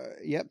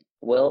 Yep.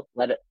 Will,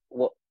 let it.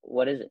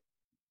 What is it?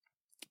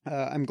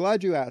 I'm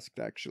glad you asked.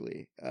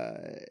 Actually,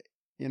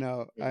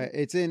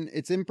 it's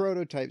in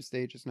prototype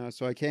stages now,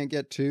 so I can't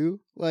get too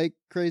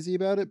crazy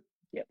about it.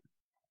 Yep.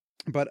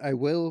 But I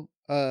will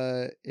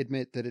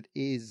admit that it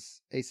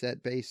is a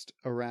set based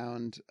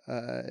around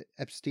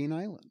Epstein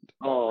Island.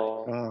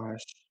 Oh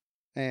gosh.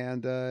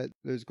 And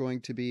there's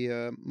going to be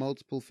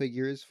multiple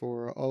figures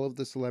for all of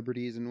the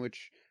celebrities in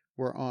which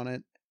were on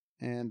it,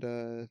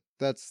 and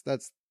that's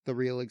the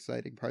real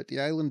exciting part. The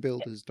island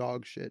build is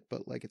dog shit,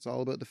 but it's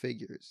all about the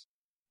figures.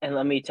 And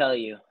let me tell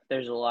you,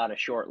 there's a lot of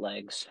short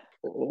legs.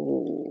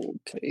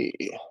 Okay.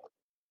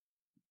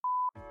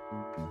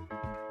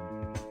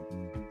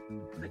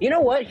 You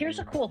know what? Here's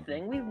a cool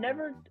thing. We've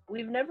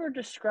never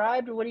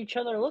described what each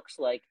other looks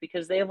like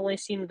because they have only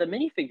seen the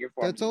minifigure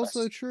form. That's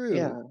also true.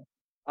 Yeah.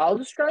 I'll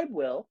describe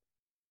Will.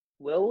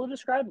 Will will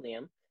describe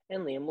Liam,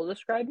 and Liam will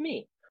describe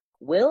me.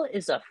 Will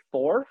is a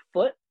 4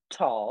 foot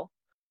tall,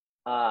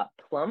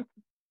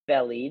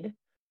 plump-bellied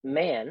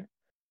man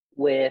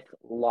with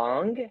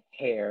long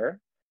hair,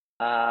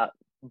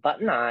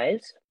 button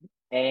eyes,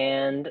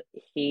 and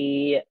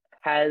he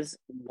has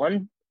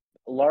one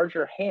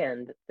larger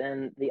hand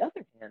than the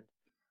other hand.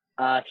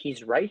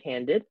 He's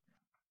right-handed.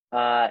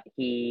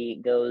 He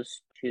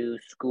goes to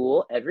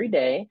school every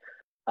day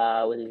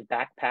with his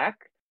backpack,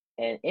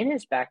 and in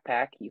his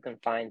backpack you can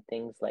find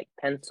things like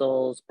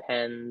pencils,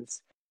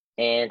 pens,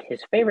 and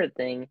his favorite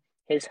thing,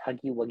 his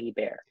Huggy Wuggy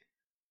bear.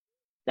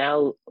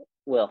 Now,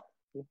 Will.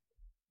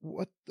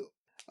 What the...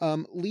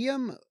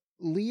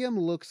 Liam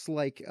looks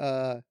like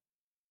a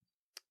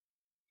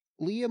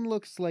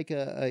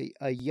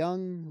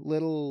young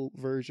little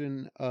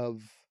version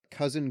of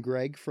cousin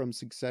Greg from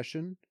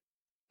Succession.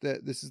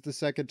 That this is the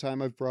second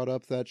time I've brought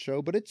up that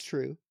show, but it's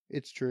true.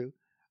 It's true.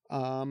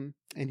 And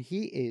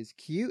he is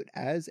cute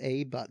as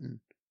a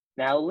button.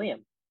 Now,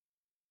 Liam.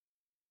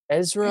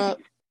 Ezra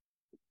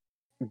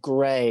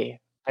Gray.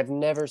 I've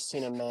never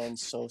seen a man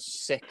so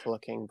sick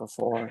looking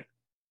before.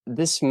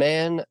 This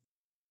man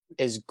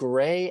is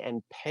gray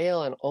and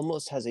pale and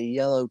almost has a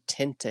yellow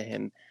tint to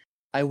him.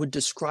 I would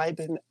describe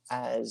him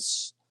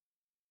as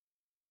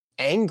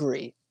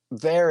angry,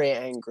 very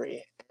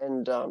angry,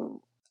 and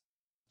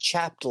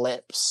chapped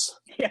lips.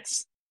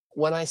 Yes.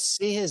 When I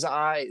see his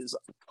eyes,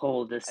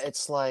 Coldest.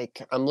 it's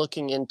like I'm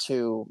looking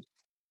into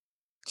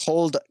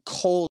cold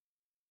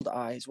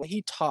eyes. When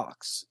he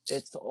talks,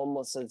 it's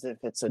almost as if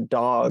it's a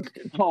dog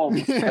Oh,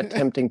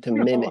 attempting to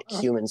mimic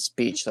human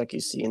speech like you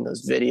see in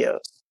those videos.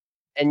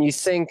 And you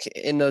think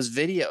in those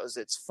videos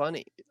it's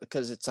funny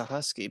because it's a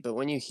husky, but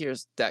when you hear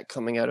that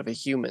coming out of a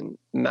human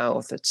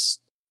mouth, it's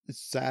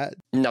sad.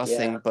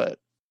 Nothing Yeah. but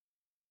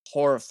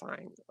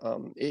horrifying.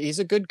 He's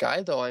a good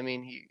guy though. I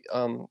mean,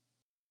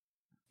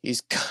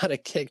 he's got to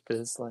kick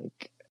this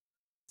like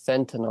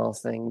fentanyl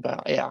thing,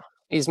 but yeah,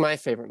 he's my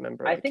favorite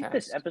member. I of the think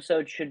this cast.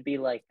 episode should be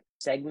like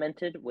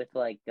segmented with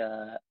like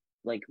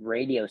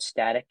radio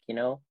static, you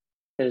know,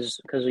 because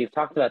we've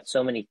talked about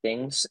so many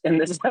things in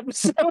this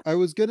episode. I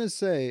was gonna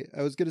say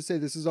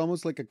this is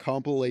almost like a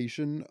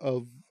compilation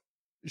of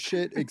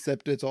shit,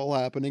 except it's all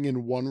happening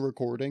in one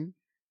recording.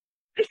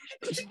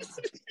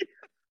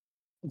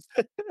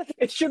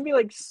 It should be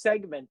like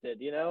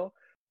segmented, you know,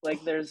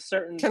 like there's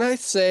certain. Can I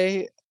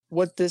say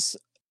what this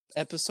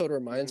episode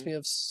reminds Mm-hmm. me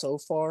of so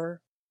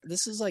far?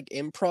 This is like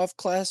improv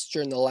class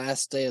during the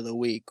last day of the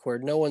week where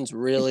no one's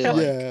really like,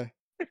 Yeah,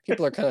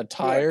 people are kind of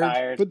People are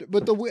tired.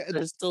 but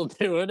They're still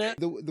doing it.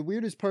 the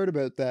weirdest part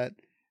about that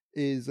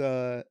is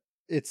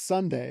it's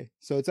Sunday,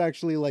 so it's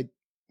actually like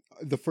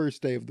the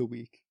first day of the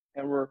week.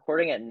 And we're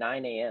recording at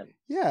 9 a.m.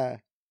 Yeah,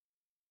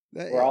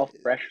 We're all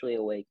freshly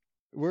awake.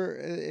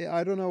 we're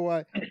I don't know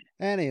why.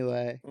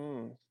 Anyway,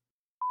 Mm.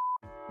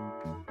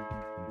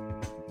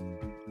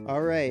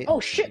 all right. Oh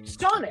shit,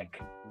 Sonic!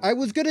 I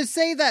was gonna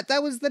say that.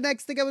 That was the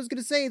next thing I was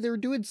gonna say. They were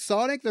doing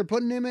Sonic. They're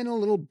putting him in a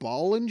little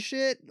ball and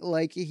shit.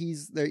 Like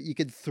he's there. You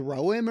could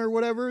throw him or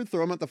whatever.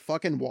 Throw him at the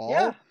fucking wall.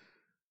 Yeah.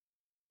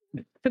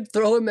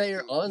 Throw him at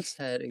your aunt's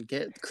head and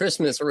get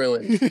Christmas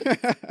ruined.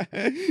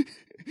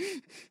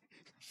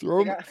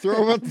 throw him. Yeah.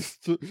 Throw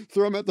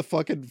him at the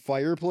fucking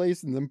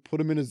fireplace, and then put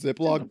him in a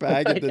Ziploc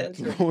bag, and then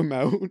Yeah. throw him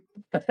out.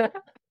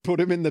 Put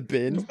him in the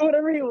bin. Do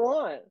whatever you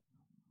want.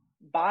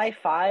 Buy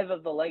 5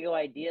 of the Lego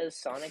Ideas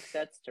Sonic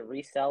sets to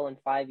resell in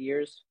 5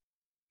 years.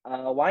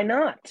 Why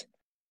not?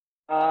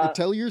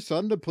 Tell your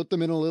son to put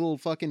them in a little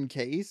fucking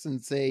case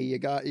and say you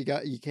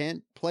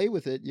can't play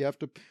with it. You have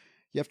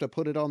to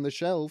put it on the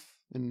shelf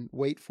and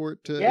wait for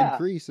it to Yeah.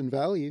 increase in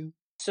value.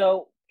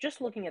 So, just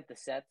looking at the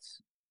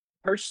sets,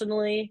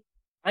 personally,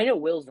 I know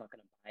Will's not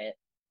going to buy it.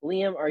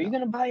 Liam, are you No.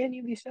 going to buy any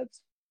of these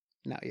sets?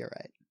 No, you're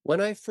right. When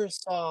I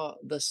first saw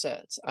the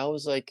sets, I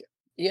was like,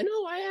 you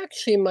know, I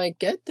actually might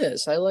get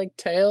this. I like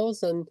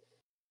Tails and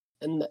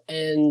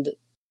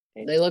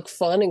they look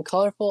fun and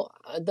colorful.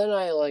 Then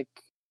I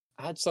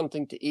had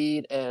something to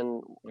eat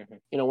and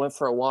went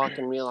for a walk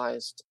and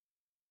realized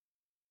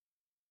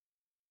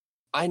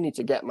I need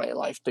to get my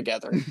life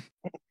together.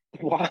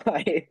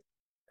 Why?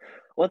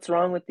 What's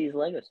wrong with these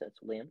Lego sets,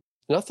 Liam?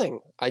 Nothing.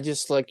 I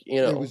just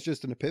It was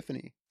just an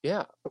epiphany.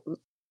 yeah.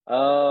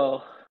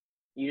 Oh,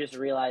 you just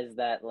realized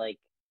that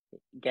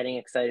getting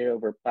excited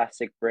over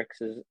plastic bricks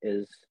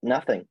is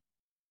nothing.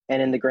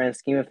 And in the grand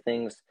scheme of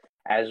things,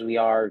 as we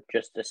are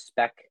just a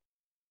speck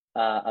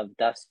of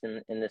dust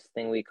in this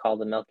thing we call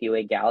the Milky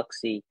Way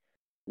galaxy,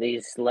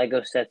 these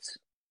Lego sets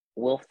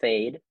will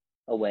fade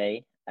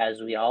away,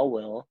 as we all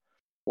will,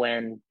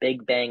 when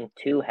Big Bang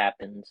 2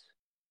 happens.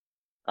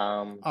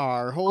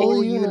 Our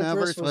whole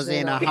universe was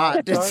in a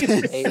hot dark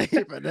state.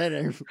 state. But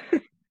then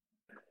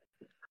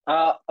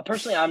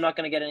Personally, I'm not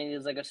going to get any of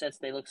these Lego sets.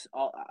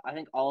 I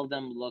think all of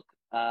them look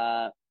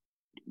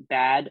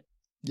bad,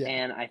 yeah.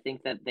 and I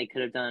think that they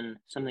could have done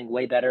something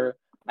way better.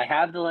 I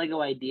have the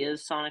Lego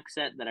Ideas Sonic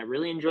set that I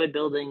really enjoyed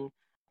building,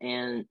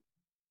 and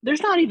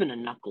there's not even a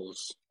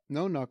Knuckles.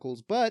 No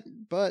Knuckles, but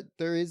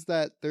there is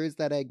that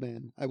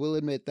Eggman. I will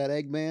admit that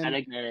Eggman. That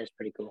Eggman is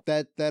pretty cool.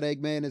 That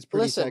Eggman is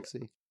pretty Listen,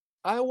 sexy.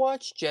 I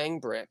watch Jang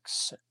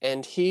Bricks,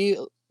 and he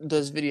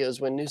does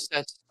videos when new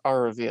sets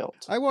are revealed.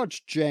 I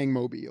watched Jang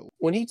Mobile.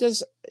 When he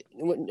does,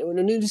 when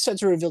new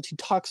sets are revealed, he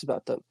talks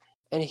about them.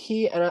 And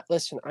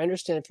listen, I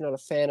understand if you're not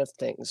a fan of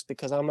things,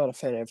 because I'm not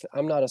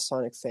a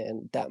Sonic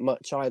fan that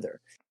much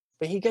either.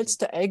 But he gets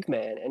to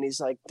Eggman, and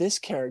he's like, "This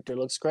character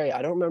looks great.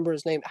 I don't remember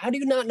his name. How do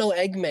you not know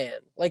Eggman?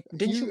 Like,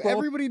 didn't you?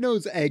 Everybody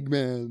knows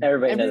Eggman.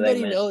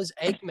 Everybody knows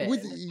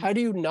Eggman. How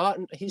do you not?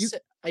 He you- said,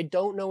 "I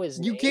don't know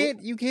his name."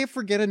 You can't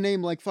forget a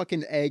name like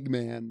fucking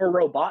Eggman. Or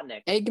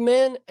Robotnik.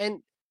 Eggman,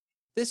 and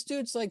this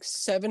dude's like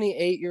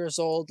 78 years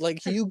old.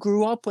 Like, you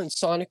grew up when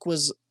Sonic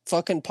was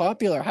fucking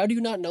popular. How do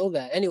you not know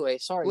that? Anyway,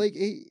 sorry. Like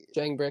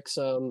Jang Bricks,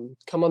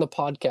 come on the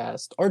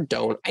podcast or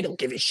don't. I don't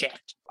give a shit.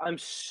 I'm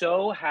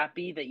so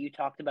happy that you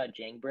talked about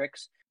Jang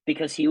Bricks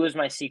because he was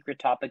my secret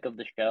topic of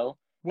the show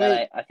Wait,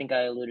 that I think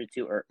I alluded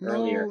to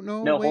earlier.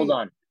 no, Hold wait.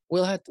 on.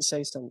 We'll have to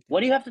say something.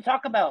 What do you have to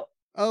talk about?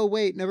 Oh,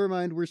 wait, never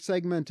mind. We're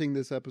segmenting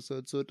this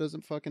episode, so it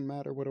doesn't fucking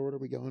matter what order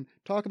we go in.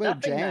 Talk about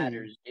Nothing Jang.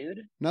 matters,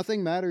 dude.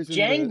 Nothing matters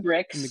Jang in the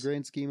Bricks.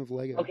 grand scheme of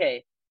Lego.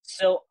 Okay,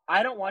 so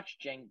I don't watch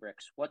Jang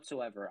Bricks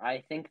whatsoever.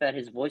 I think that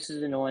his voice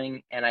is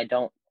annoying, and I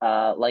don't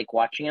like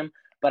watching him.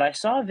 But I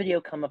saw a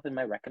video come up in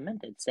my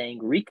recommended saying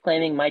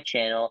 "Reclaiming My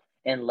Channel"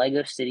 and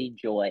Lego City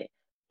Joy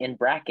in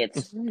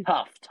brackets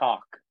tough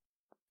talk.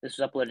 This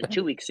was uploaded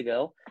 2 weeks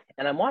ago,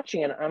 and I'm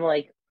watching it. And I'm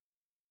like,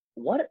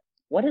 what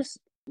is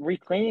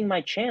Reclaiming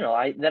My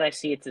Channel? Then I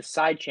see it's a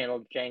side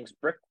channel, Jang's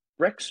Brick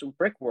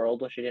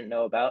World, which I didn't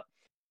know about.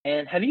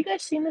 And have you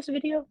guys seen this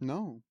video?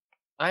 No.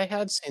 I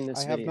have seen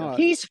this I have video. not.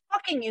 He's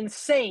fucking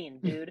insane,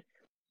 dude.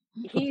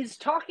 He's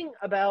talking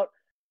about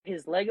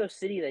his Lego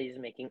City that he's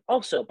making.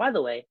 Also, by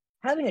the way,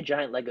 having a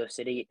giant Lego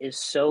City is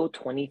so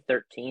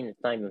 2013.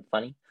 It's not even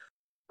funny.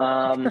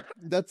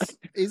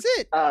 Is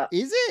it?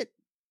 Is it?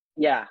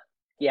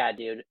 Yeah,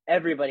 dude.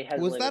 Everybody has.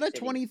 Was Lego that a City.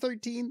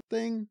 2013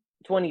 thing?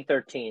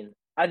 2013.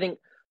 I think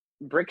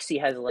Brixie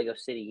has a Lego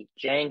City.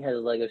 Jang has a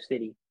Lego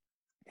City.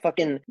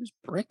 Fucking Who's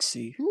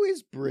Brixie? Who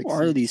is Brixie? Who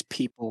are these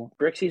people?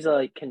 Brixie's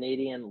a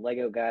Canadian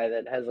Lego guy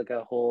that has like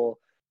a whole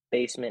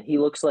basement. He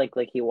looks like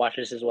he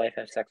watches his wife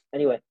have sex.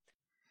 Anyway,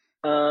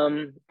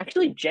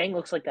 actually, Jang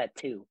looks like that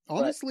too.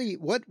 Honestly,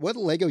 what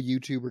Lego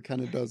YouTuber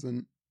kind of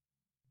doesn't?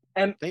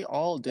 And They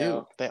all do.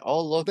 No. They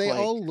all look They like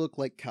all look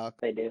like cuck.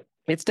 they do.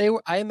 if they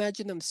were. I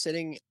imagine them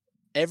sitting.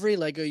 Every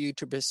Lego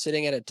YouTuber is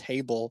sitting at a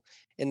table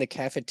in the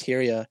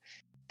cafeteria,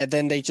 and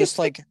then they just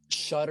like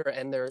shudder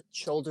and their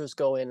shoulders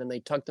go in and they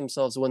tuck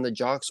themselves when the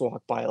jocks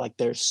walk by, like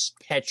they're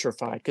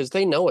petrified because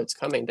they know it's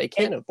coming. They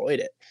can't avoid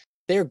it.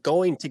 They're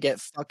going to get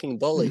fucking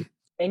bullied.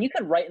 And you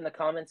could write in the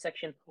comment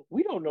section,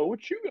 "We don't know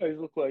what you guys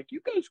look like. You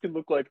guys can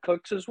look like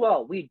cooks as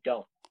well. We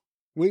don't."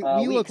 We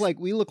we look ex- like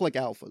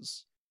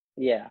alphas.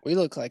 Yeah. We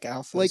look like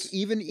alphas. Like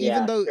even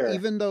Yeah, sure.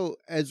 even though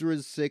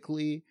Ezra's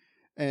sickly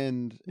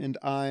and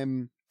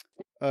I'm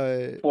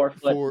 4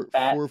 foot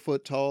fat. 4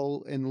 foot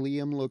tall and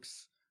Liam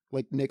looks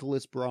like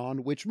Nicholas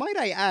Braun, which might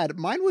I add,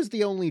 mine was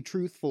the only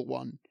truthful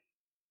one.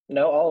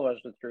 No, all of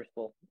us are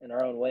truthful in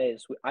our own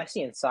ways. I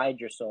see inside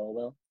your soul,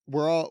 Will.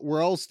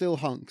 We're all still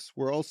hunks.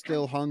 We're all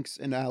still hunks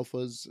and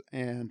alphas,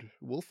 and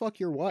we'll fuck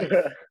your wife.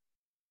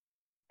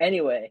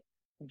 Anyway,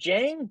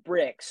 Jang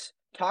Bricks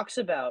talks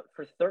about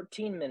for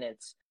 13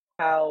 minutes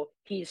how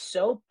he's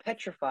so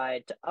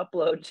petrified to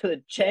upload to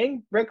the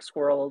Jang Bricks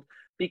world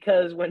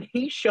because when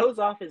he shows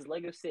off his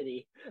Lego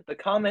City, the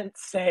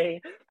comments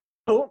say,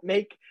 "Don't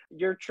make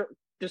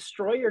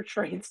destroy your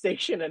train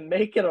station and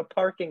make it a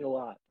parking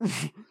lot."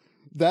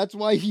 That's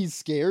why he's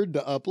scared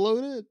to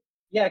upload it?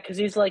 Yeah, because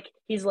he's like,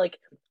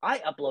 I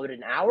upload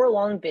an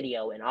hour-long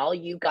video, and all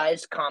you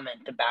guys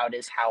comment about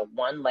is how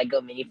one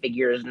Lego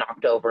minifigure is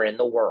knocked over in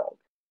the world.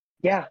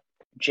 Yeah,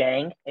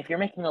 Jang, if you're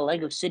making a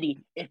Lego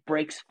City, it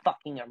breaks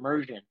fucking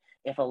immersion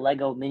if a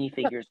Lego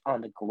minifigure's on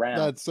the ground.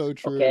 That's so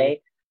true.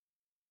 Okay?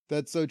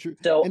 That's so true.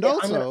 So And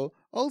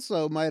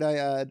also, might I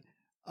add,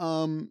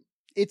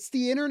 it's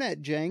the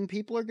internet, Jang.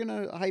 People are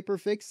gonna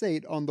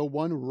hyperfixate on the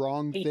one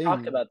wrong He thing.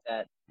 talked about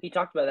that,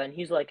 and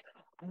he's like,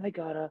 I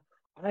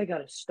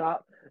gotta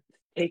stop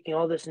taking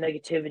all this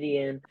negativity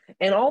in.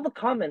 And all the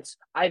comments,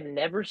 I've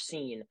never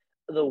seen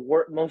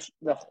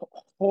the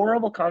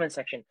horrible comment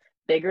section,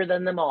 bigger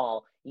than them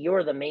all.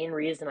 You're the main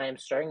reason I am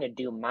starting to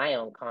do my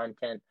own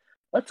content.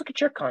 Let's look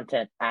at your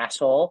content,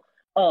 asshole.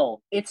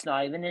 Oh, it's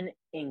not even in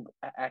English.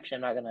 Actually,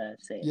 I'm not gonna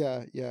say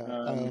it.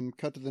 Yeah.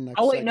 Cut to the next.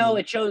 Oh wait, no,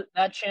 segment.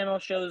 that channel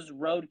shows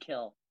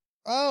Roadkill.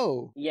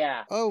 Oh.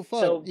 Yeah. Oh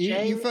fuck. So you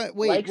Jang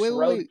wait. likes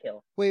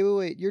Roadkill.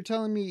 Wait. You're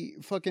telling me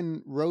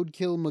fucking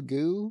Roadkill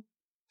Magoo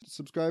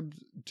subscribe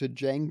to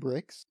Jang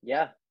Bricks?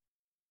 Yeah.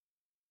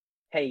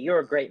 Hey, you're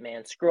a great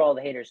man. Screw all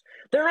the haters.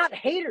 They're not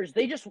haters.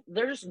 They're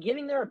just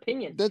giving their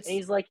opinion. That's- And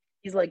he's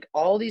like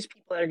all these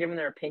people that are giving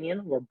their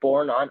opinion were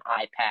born on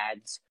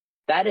iPads.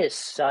 That is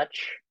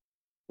such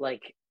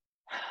like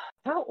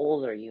how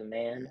old are you,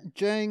 man?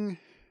 Jang,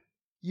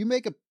 you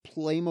make a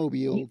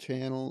Playmobil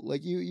channel.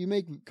 Like you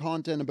make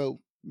content about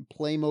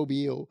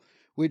Playmobil,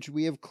 which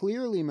we have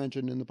clearly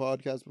mentioned in the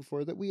podcast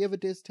before that we have a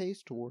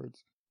distaste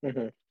towards.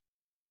 Mm-hmm.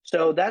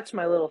 So that's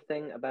my little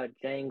thing about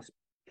Jang's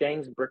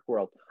Brick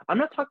World. I'm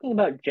not talking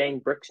about Jang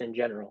Bricks in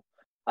general.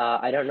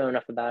 I don't know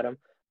enough about him,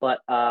 but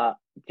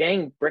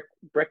Jang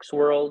Bricks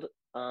World.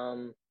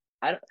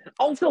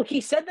 Also,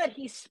 he said that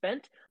he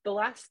spent the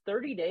last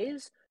 30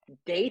 days,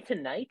 day to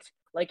night,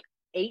 like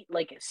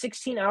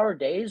 16-hour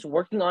days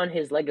working on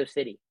his Lego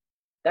City.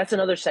 That's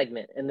another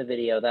segment in the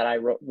video that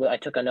I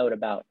took a note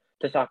about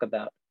to talk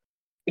about.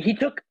 He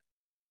took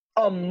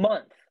a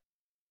month,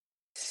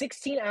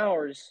 16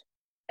 hours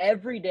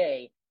every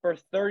day for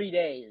 30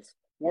 days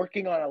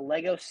working on a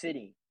Lego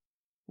City.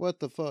 What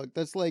the fuck?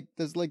 That's like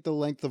the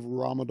length of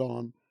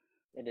Ramadan.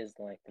 It is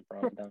the length of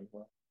Ramadan.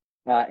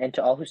 And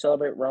to all who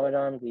celebrate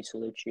Ramadan, we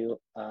salute you.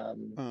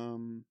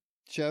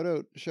 shout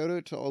out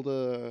to all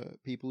the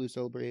people who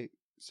celebrate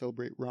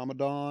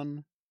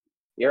Ramadan.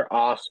 You're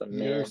awesome,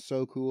 You're man.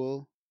 so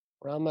cool.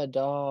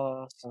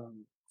 Ramadan.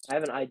 I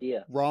have an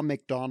idea. Raw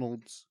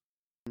McDonald's.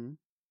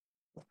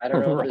 I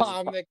don't know. If this is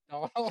Raw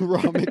McDonald's.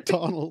 Raw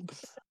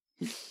McDonald's.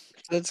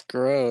 That's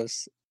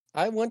gross.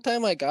 One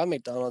time I got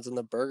McDonald's and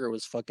the burger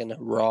was fucking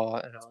raw,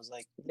 and I was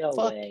like, No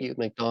 "Fuck way. you,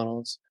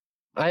 McDonald's."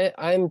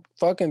 I'm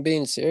fucking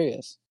being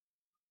serious.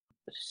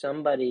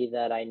 Somebody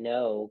that I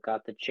know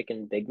got the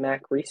chicken Big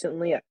Mac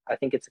recently. I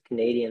think it's a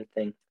Canadian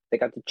thing. They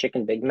got the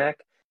chicken Big Mac,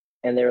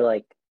 and they're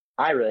like,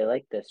 "I really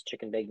like this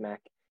chicken Big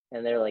Mac."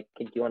 And they're like,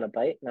 "Do you want a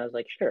bite?" And I was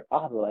like, "Sure,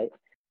 I'll have a bite."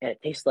 And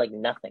it tastes like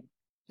nothing.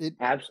 It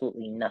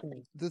Absolutely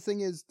nothing. The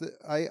thing is that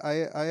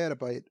I had a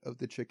bite of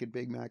the chicken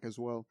Big Mac as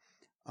well.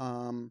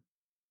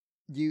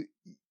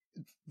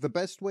 The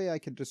best way I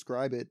can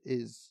describe it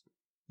is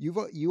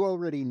you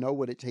already know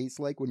what it tastes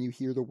like when you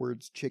hear the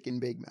words chicken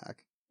Big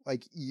Mac.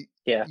 Like you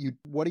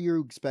what are you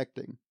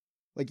expecting?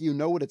 Like you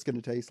know what it's going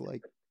to taste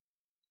like.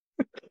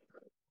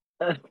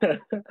 I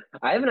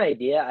have an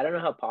idea. I don't know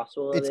how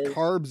possible it is. It's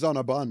carbs on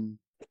a bun.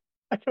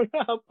 I don't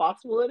know how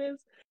possible it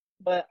is,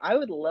 but I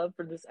would love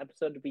for this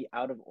episode to be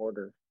out of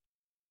order.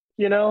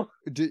 You know?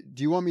 Do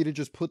you want me to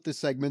just put the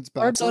segments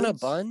backwards? Carbs on a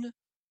bun?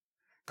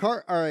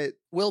 All right.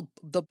 Well,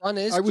 the bun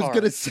is. I was carbs.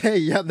 gonna say,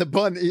 yeah, the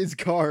bun is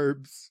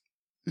carbs.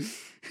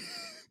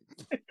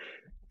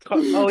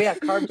 Oh yeah,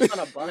 carbs on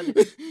a bun.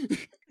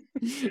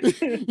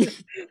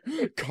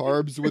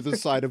 Carbs with a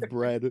side of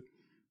bread.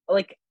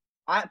 Like,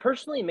 I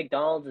personally,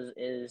 McDonald's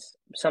is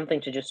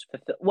something to just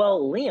fulfill.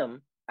 Well,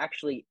 Liam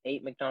actually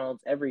ate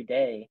McDonald's every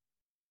day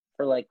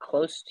for like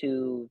close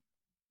to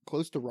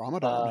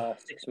Ramadan.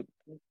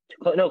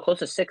 Close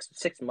to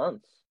six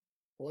months.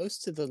 Close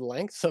to the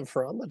length of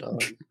Ramadan,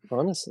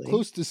 honestly.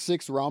 Close to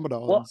 6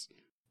 Ramadans. Well,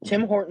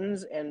 Tim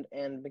Hortons and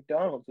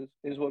McDonald's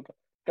is what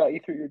got you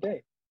through your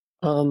day.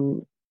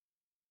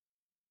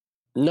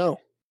 No,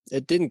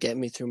 it didn't get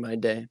me through my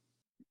day.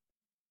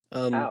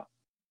 How?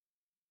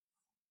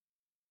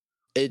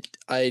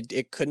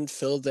 It couldn't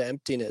fill the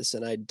emptiness,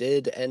 and I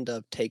did end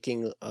up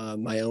taking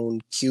my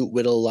own cute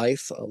little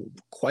life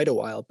quite a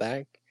while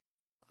back.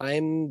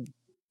 I'm,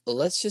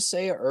 let's just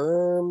say,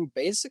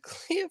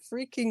 basically a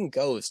freaking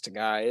ghost,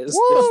 guys.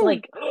 It's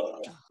like,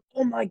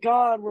 oh my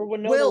God, we're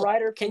Winona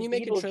Ryder. Can you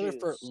make a trailer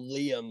for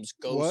Liam's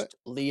Ghost?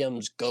 What?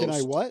 Liam's Ghost. Can I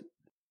what?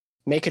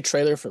 Make a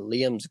trailer for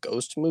Liam's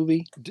Ghost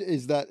movie?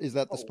 Is that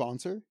the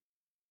sponsor?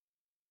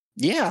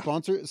 Yeah.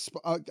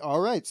 All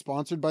right,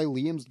 sponsored by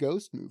Liam's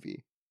Ghost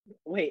movie.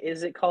 Wait,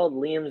 is it called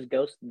Liam's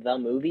Ghost the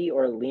movie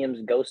or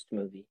Liam's Ghost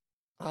movie?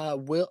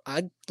 Will,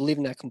 I'm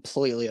leaving that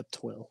completely up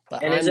to Will,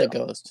 but And I'm the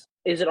ghost.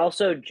 Is it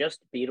also just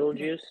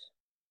Beetlejuice?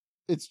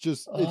 It's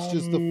just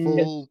the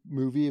full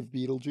movie of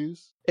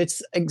Beetlejuice.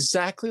 It's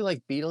exactly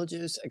like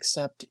Beetlejuice,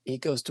 except he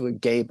goes to a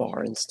gay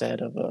bar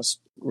instead of a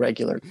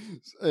regular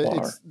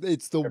bar.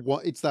 It's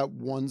that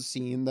one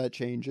scene that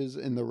changes,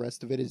 and the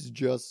rest of it is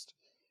just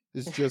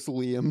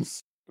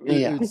Liam's.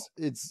 Yeah.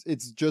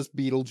 It's just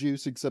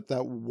Beetlejuice, except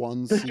that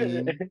one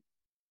scene. And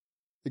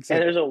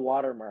there's a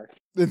watermark.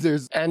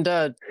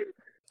 And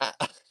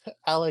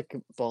Alec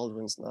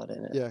Baldwin's not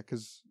in it. Yeah,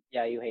 because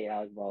you hate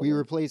Alec Baldwin. we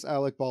replace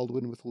Alec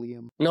Baldwin with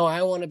Liam. No,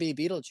 I want to be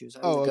Beetlejuice.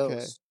 I'm the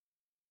ghost.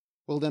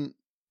 Well then.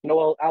 No,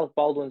 well, Alec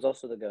Baldwin's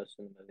also the ghost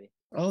in the movie.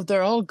 Oh,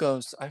 they're all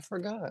ghosts. I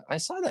forgot. I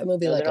saw that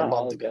movie like a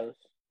month ago.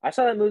 Ghosts. I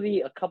saw that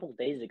movie a couple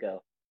days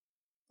ago.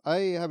 I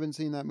haven't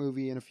seen that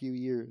movie in a few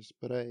years,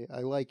 but I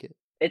like it.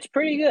 It's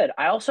pretty good.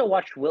 I also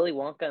watched Willy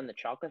Wonka and the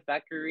Chocolate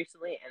Factory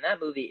recently, and that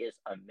movie is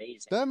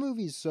amazing. That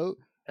movie's so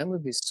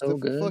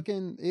good.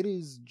 It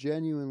is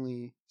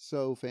genuinely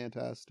so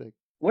fantastic.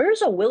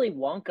 Where's a Willy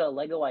Wonka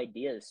Lego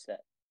Ideas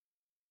set?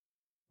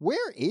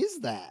 Where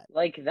is that?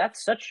 Like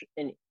that's such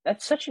an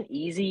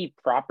easy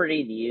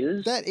property to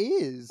use. That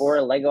is for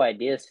a Lego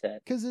Ideas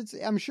set. Because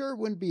I'm sure it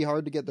wouldn't be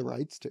hard to get the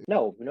rights to.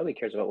 No, nobody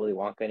cares about Willy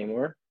Wonka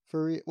anymore.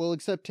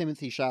 Except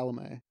Timothy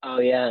Chalamet. Oh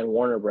yeah, and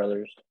Warner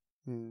Brothers.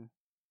 Hmm.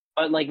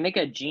 But like make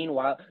a Gene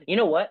Wild. You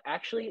know what?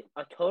 Actually,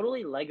 a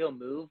totally Lego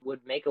move would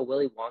make a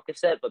Willy Wonka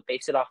set, but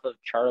base it off of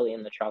Charlie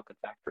and the Chocolate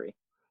Factory.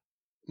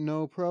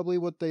 No, probably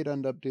what they'd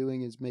end up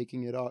doing is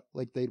making it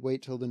like they'd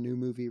wait till the new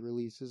movie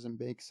releases and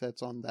make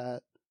sets on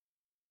that.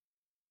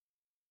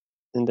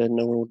 And then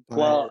no one would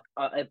buy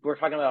it. If we're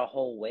talking about a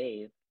whole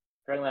wave,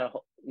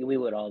 we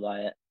would all buy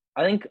it.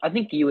 I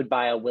think you would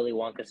buy a Willy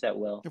Wonka set,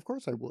 Will. Of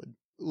course I would.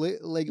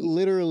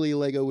 Literally,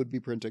 Lego would be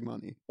printing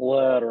money.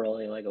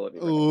 Literally, Lego would be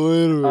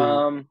printing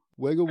money.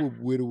 Lego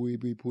would literally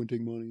be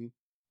printing money.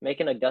 Make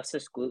an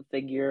Augustus Gloop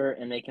figure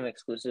and make him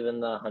exclusive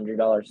in the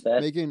 $100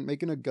 set.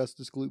 Make an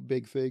Augustus Gloop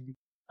big fig.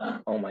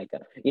 Oh my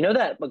God! You know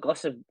that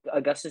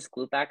Augustus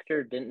Gloop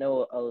actor didn't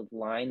know a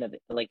line of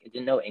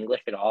didn't know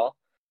English at all,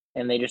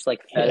 and they just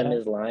fed him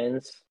his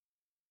lines.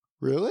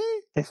 Really?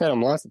 They fed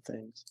him lots of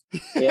things.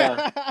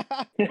 Yeah.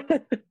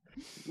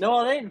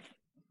 No, they didn't.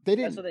 They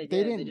didn't. That's what they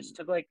did. They just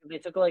took they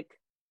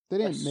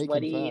didn't make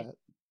sweaty, him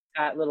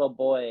fat little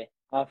boy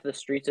off the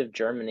streets of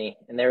Germany,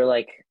 and they were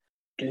like,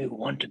 "Do you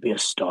want to be a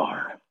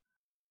star?"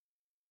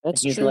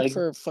 That's He's true like-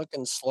 for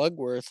fucking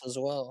Slugworth as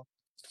well.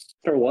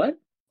 For what?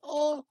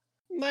 Oh,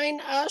 mein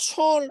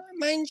Asshole,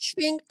 mein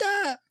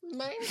Schwingter,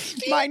 mein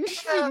Mein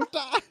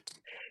Schwingter,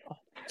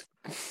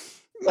 Schwingter.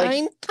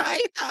 mein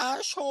tight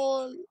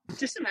asshole.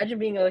 Just imagine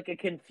being like a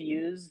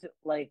confused,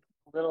 like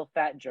little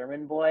fat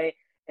German boy,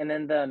 and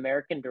then the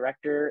American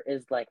director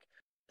is like,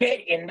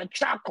 "Get in the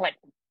chocolate,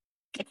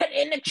 get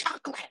in the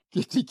chocolate."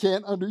 He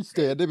can't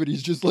understand it, but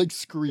he's just like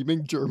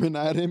screaming German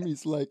at him.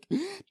 He's like,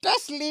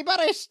 "Das Lieber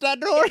ist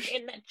dadurch."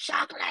 Get in the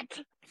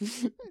chocolate.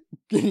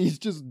 And he's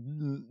just,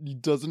 he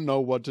doesn't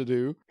know what to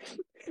do.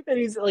 And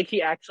he's like,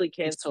 he actually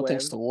He can't still swim.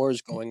 thinks the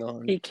war's going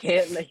on. He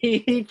can't.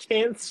 He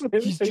can't swim.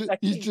 He's so just,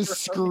 actually he's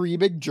just drowning.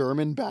 screaming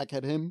German back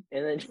at him.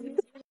 And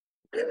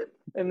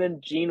then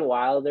Gene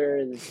Wilder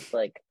is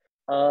like,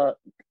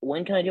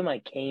 when can I do my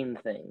cane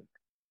thing?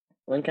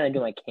 When can I do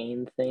my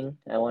cane thing?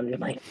 I want to do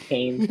my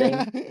cane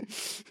thing.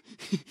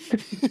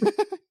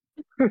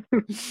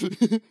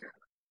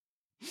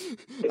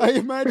 I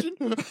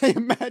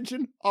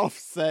imagine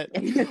Offset.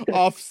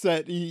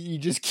 He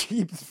just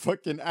keeps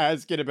fucking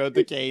asking about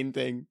the cane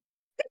thing.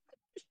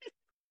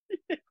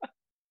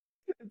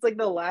 It's like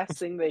the last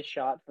thing they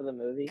shot for the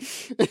movie.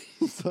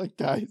 He's like,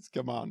 guys,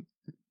 come on.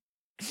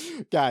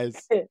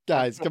 Guys,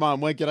 come on.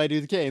 When can I do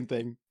the cane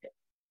thing?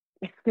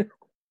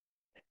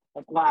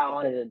 That's why I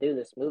wanted to do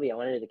this movie. I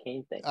wanted to do the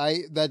cane thing.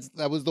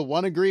 That was the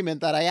one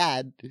agreement that I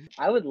had.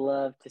 I would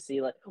love to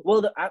see on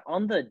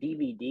the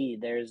DVD.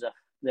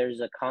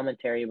 There's a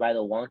commentary by the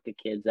Wonka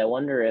kids. I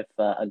wonder if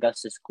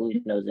Augustus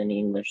Gloop knows any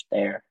English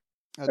there,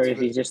 or if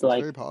he's just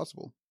like, very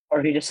possible. or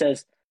if he just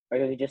says,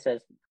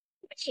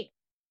 "Hey,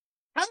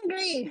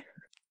 hungry."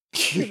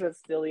 That's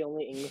still the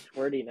only English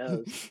word he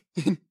knows.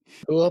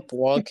 Who up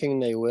walking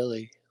they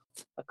Willie?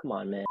 Oh, come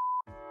on, man.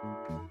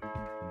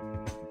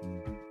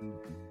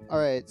 All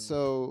right,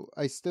 so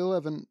I still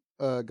haven't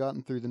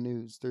gotten through the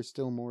news. There's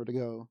still more to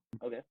go.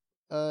 Okay.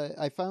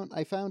 I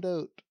found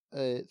out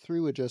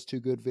through a Just Too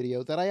Good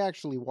video that I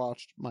actually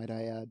watched, might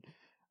I add,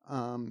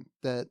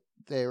 that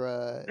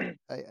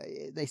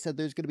they said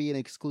there's going to be an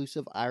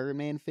exclusive Iron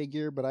Man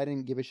figure, but I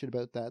didn't give a shit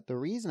about that. The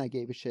reason I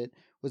gave a shit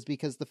was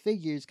because the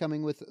figure is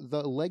coming with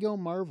the Lego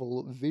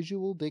Marvel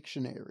Visual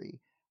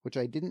Dictionary, which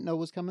I didn't know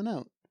was coming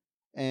out,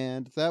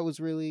 and that was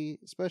really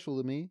special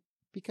to me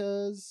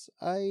because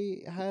I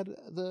had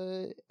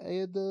the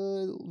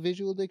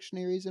visual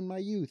dictionaries in my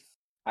youth.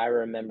 I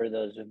remember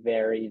those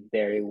very,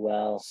 very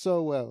well.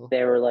 So well.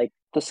 They were like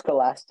the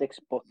Scholastic's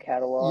book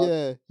catalog.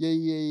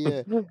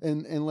 Yeah.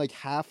 and like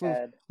half of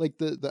Had- like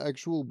the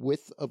actual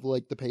width of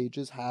like the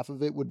pages, half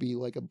of it would be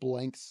like a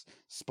blank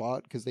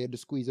spot because they had to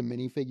squeeze a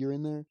minifigure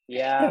in there.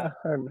 Yeah,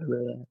 I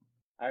remember that.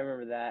 I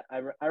remember that.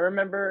 I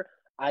remember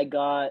I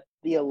got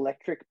the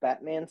electric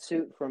Batman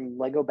suit from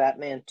Lego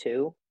Batman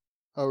 2.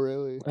 Oh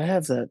really? I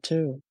have that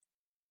too.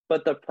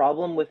 But the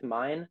problem with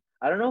mine,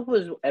 I don't know if it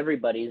was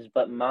everybody's,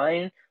 but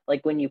mine,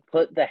 like when you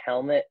put the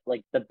helmet,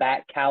 like the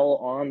bat cowl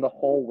on the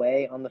whole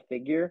way on the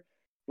figure,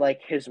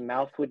 like his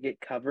mouth would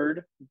get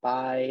covered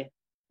by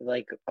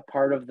like a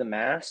part of the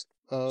mask.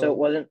 So it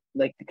wasn't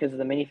like, because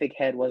the minifig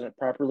head wasn't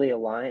properly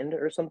aligned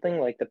or something,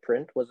 like the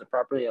print wasn't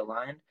properly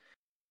aligned.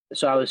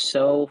 So I was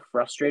so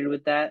frustrated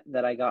with that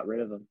I got rid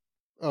of him.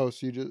 Oh,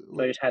 so you just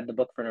So I just had the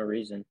book for no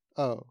reason.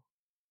 oh.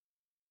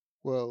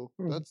 Well,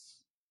 that's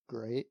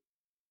great.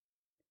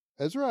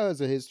 Ezra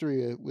has a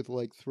history with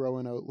like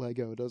throwing out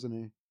Lego, doesn't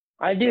he?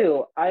 I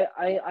do.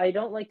 I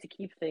don't like to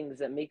keep things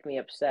that make me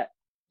upset.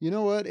 You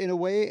know what? In a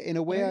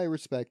way, I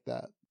respect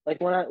that. Like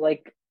when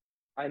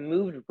I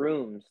moved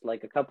rooms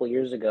like a couple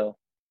years ago.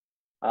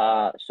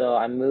 So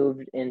I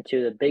moved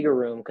into the bigger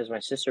room because my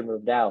sister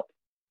moved out,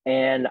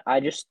 and I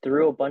just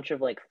threw a bunch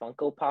of like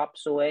Funko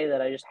Pops away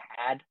that I just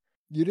had.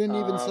 You didn't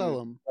even sell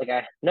them. Like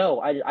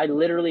I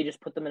literally just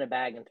put them in a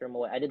bag and threw them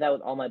away. I did that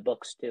with all my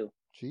books too.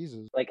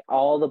 Jesus. Like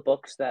all the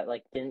books that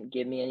like didn't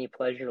give me any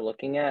pleasure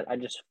looking at, I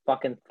just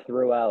fucking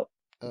threw out.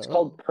 It's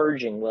called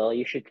purging, Will.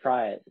 You should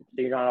try it.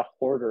 So you're not a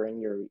hoarder in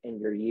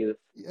your youth.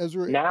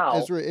 Ezra,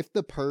 if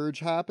the purge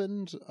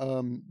happened,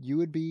 you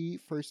would be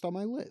first on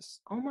my list.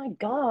 Oh my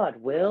God,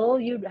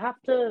 Will, you're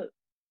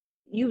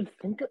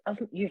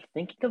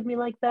thinking of me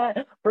like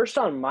that? First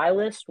on my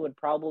list would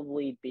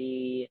probably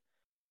be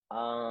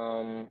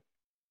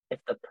if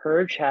the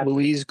purge happened.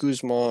 Luis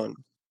Guzman.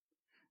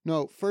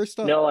 No,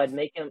 No, I'd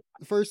make him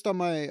first on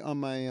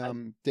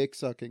my dick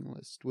sucking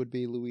list would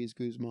be Luis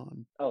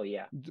Guzman. Oh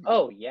yeah.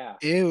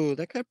 Ew,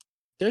 that guy.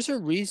 There's a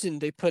reason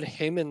they put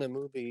him in the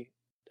movie,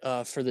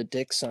 for the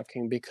dick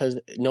sucking, because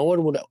no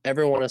one would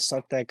ever want to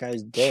suck that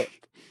guy's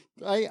dick.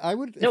 I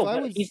would. No, if I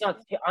but was... he's not.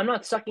 I'm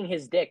not sucking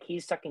his dick.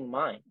 He's sucking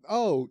mine.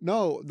 Oh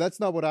no,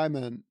 that's not what I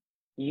meant.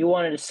 You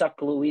wanted to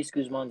suck Luis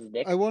Guzman's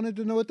dick? I wanted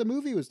to know what the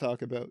movie was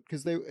talking about,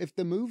 because if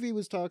the movie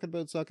was talking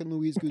about sucking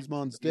Luis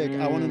Guzman's dick,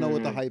 I want to know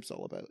what the hype's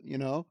all about. You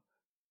know?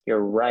 You're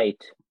right.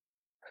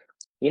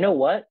 You know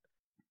what?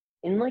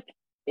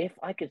 If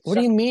I could. What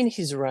do you mean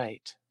he's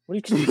right?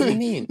 What do you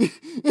mean?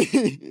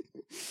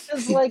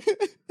 Because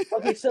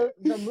okay, so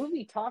the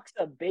movie talks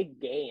a big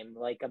game,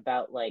 like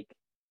about like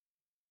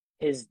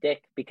his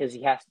dick because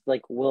he has to,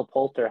 like, Will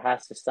Poulter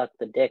has to suck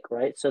the dick,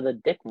 right? So the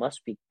dick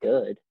must be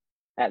good,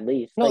 at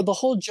least. No, Like, the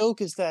whole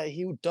joke is that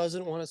he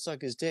doesn't want to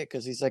suck his dick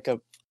because he's like a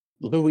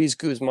Luis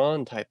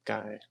Guzman type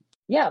guy.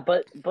 yeah,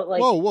 but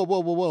like, Whoa!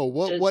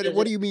 What does what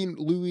it- do you mean,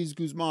 Luis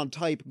Guzman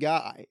type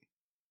guy?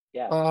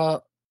 yeah,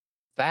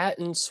 Fat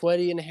and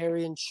sweaty and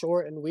hairy and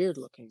short and weird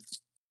looking,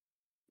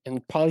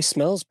 and probably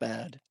smells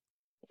bad.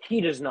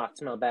 he does not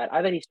smell bad.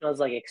 I bet he smells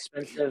like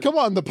expensive. Come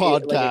on the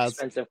like podcast,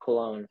 expensive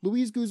cologne.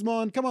 Luis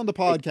Guzman. Come on the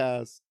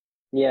podcast.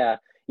 Yeah,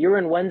 you're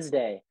in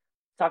Wednesday.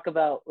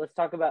 Let's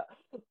talk about.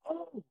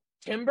 Oh,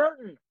 Tim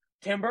Burton.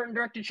 Tim Burton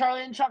directed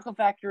Charlie and the Chocolate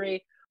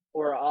Factory.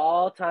 We're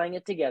all tying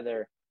it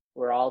together.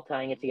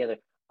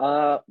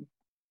 Liam,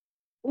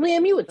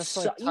 you would That's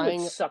like suck. You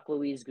would suck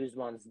Luis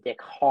Guzman's dick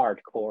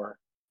hardcore.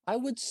 I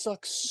would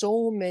suck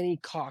so many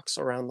cocks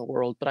around the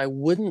world, but I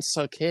wouldn't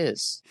suck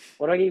his.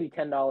 What do I give you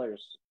 $10?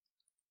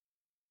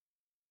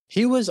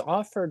 He was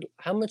offered,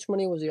 how much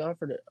money was he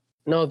offered?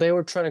 No, they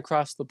were trying to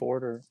cross the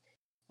border.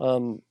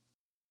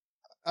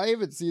 I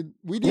haven't seen.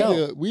 We need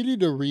to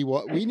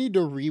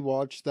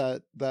rewatch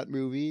that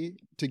movie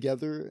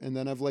together, and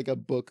then have like a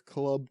book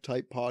club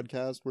type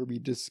podcast where we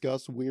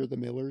discuss We're the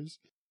Millers.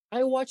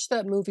 I watched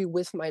that movie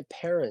with my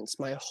parents,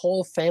 my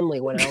whole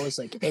family, when I was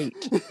like 8.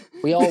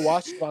 We all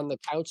watched it on the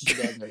couch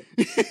together.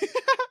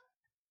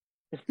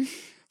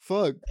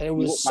 Fuck. And it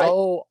was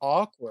so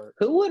awkward.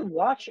 Who would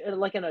watch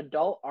like an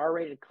adult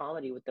R-rated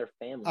comedy with their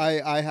family?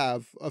 I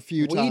have a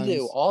few times. We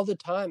do all the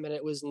time, and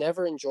it was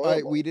never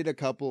enjoyable. We did a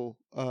couple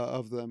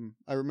of them.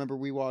 I remember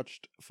we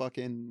watched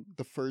fucking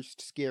the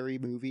first Scary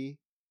Movie.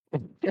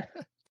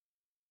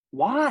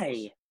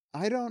 Why?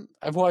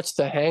 I've watched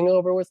The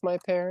Hangover with my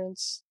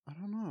parents. I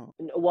don't know.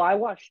 Well, I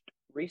watched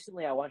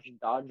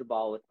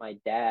Dodgeball with my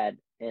dad,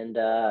 and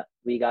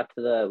we got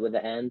to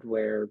the end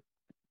where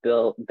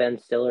Ben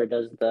Stiller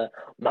does the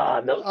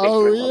 "Ma milk."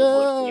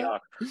 Oh yeah,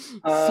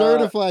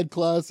 certified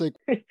classic.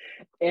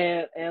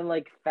 and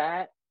like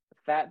fat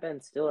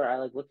Ben Stiller, I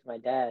like looked at my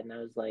dad and I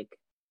was like,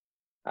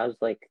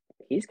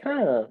 he's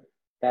kind of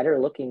better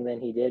looking than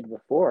he did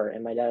before,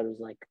 and my dad was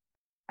like,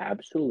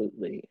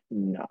 absolutely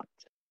not.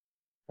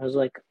 I was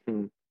like,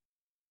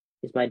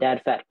 is my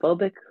dad fat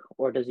phobic,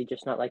 or does he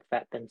just not like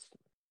fat Ben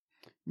Stiller?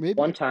 Maybe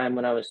one time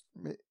when I was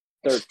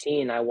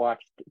 13, I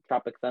watched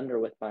Tropic Thunder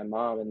with my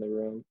mom in the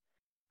room.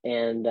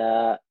 And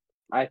I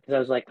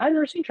was like, I've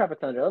never seen Tropic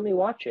Thunder. Let me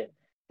watch it.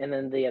 And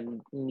then the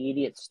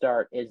immediate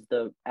start is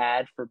the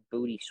ad for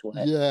Booty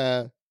Sweat.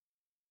 Yeah.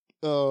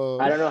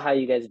 I don't know how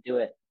you guys do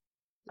it.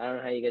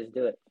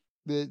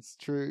 It's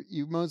true.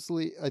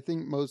 I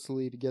think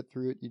mostly to get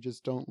through it, you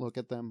just don't look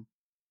at them.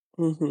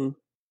 Mm-hmm.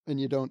 And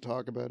you don't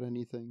talk about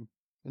anything,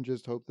 and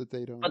just hope that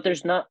they don't. But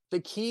there's not. The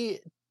key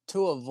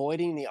to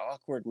avoiding the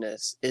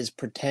awkwardness is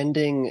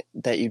pretending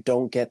that you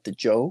don't get the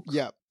joke.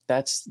 Yeah.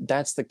 That's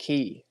the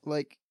key.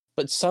 Like,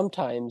 but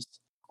sometimes,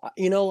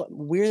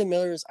 We're the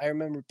Millers, I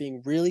remember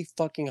being really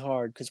fucking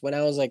hard because when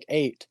I was like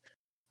 8,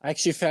 I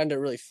actually found it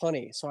really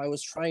funny. So I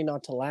was trying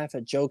not to laugh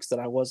at jokes that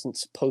I wasn't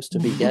supposed to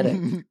be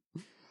getting.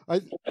 I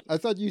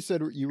thought you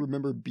said you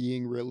remember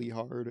being really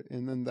hard,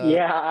 and then that.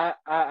 Yeah,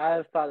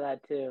 I thought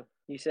that too.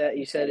 You said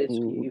you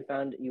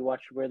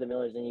watched We're the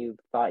Millers and you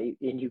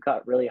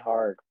got really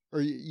hard. Or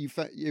you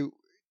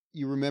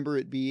remember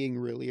it being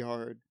really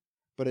hard,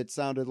 but it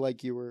sounded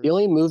like you were. The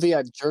only movie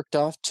I've jerked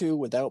off to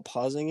without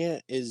pausing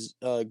it is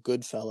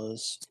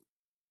Goodfellas.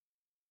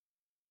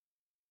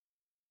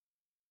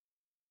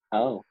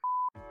 Oh.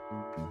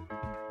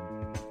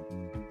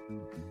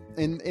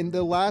 And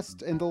the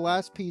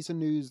last piece of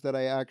news that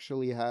I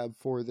actually have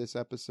for this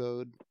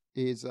episode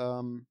is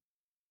they're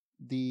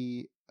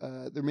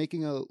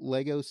making a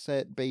Lego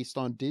set based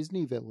on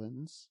Disney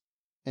villains,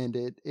 and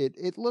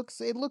it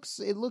looks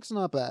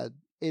not bad.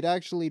 It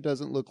actually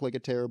doesn't look like a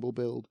terrible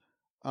build.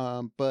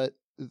 But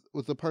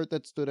with the part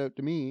that stood out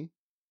to me,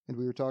 and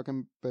we were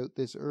talking about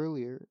this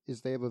earlier,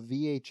 is they have a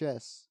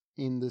VHS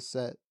in the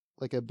set,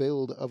 like a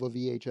build of a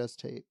VHS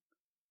tape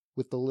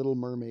with the Little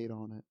Mermaid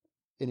on it,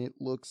 and it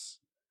looks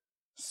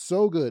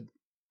so good.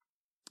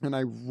 And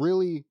I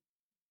really,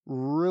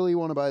 really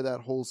want to buy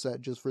that whole set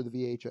just for the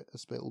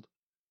VHS build.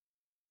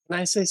 Can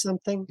I say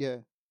something? Yeah.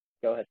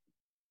 Go ahead.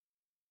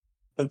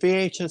 The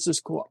VHS is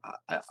cool.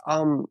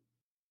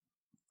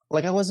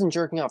 Like, I wasn't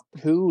jerking off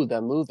to the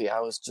movie.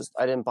 I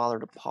didn't bother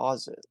to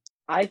pause it.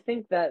 I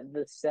think that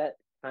the set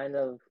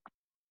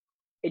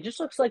it just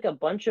looks like a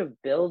bunch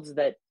of builds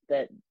that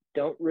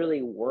don't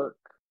really work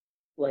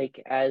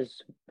like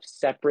as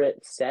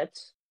separate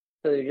sets.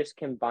 So they just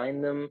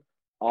combine them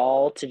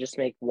all to just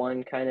make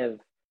one kind of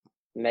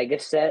mega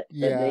set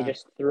that they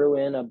just threw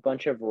in a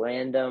bunch of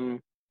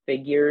random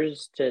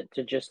figures to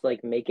just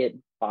like make it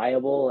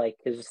viable, like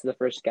because it's the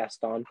first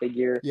Gaston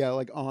figure. Yeah,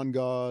 like On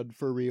God,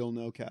 for real,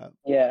 no cap.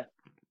 Yeah,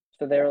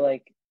 so they were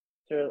like,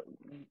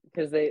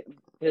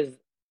 because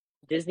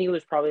Disney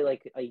was probably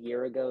like a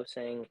year ago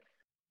saying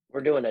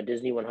we're doing a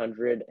Disney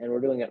 100 and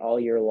we're doing it all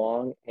year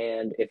long,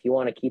 and if you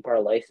want to keep our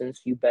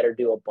license, you better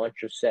do a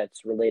bunch of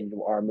sets related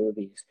to our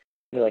movies.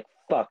 And they're like,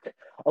 fuck,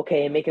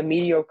 okay, make a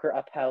mediocre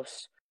Up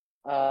House,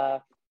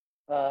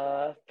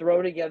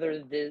 throw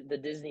together the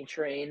Disney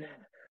train,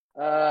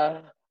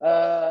 and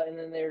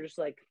then they were just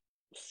like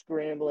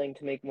scrambling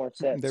to make more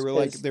sets. They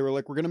were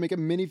like, we're gonna make a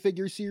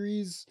minifigure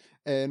series,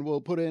 and we'll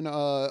put in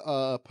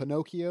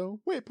Pinocchio.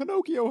 Wait,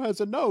 Pinocchio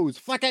has a nose.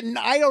 Fucking,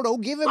 I don't know.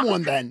 Give him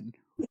one then.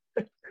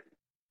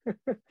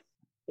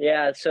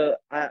 Yeah, so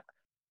I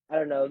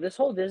don't know. This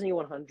whole Disney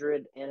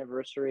 100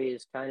 anniversary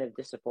is kind of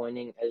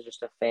disappointing as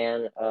just a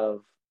fan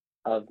of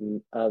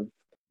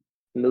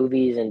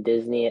movies and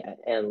Disney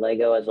and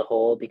Lego as a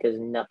whole, because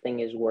nothing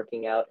is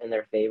working out in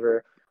their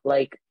favor.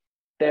 Like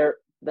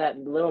that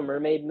Little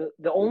Mermaid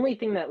the only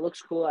thing that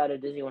looks cool out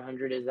of Disney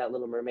 100 is that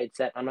Little Mermaid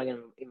set. I'm not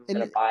even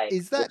gonna buy it.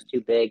 It's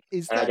too big.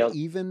 Is that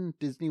even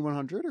Disney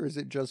 100, or is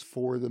it just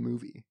for the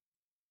movie?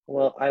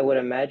 Well, I would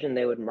imagine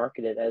they would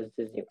market it as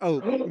Disney. Oh,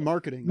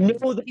 marketing.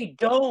 No, they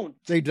don't.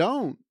 They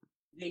don't.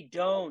 They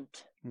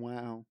don't.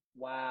 Wow.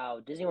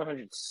 Disney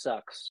 100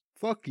 sucks.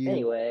 Fuck you.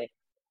 Anyway,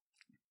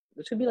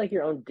 this could be like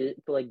your own,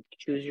 like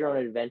choose your own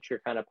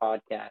adventure kind of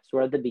podcast.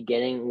 Where at the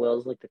beginning,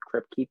 Will's like the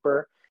Crypt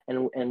Keeper,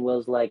 and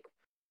Will's like,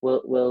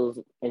 Will's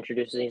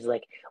introduces. He's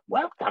like,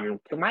 "Welcome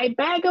to my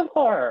bag of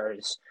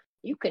horrors.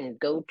 You can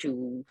go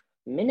to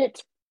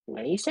minute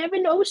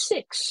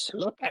 2706.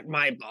 Look at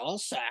my ball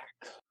sack.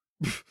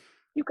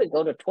 You could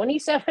go to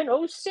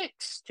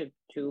 2706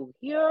 to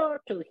hear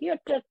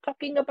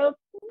talking about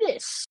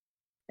this."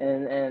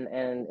 And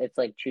it's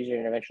like choose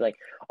your adventure. Like,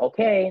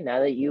 okay, now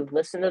that you've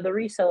listened to the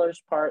resellers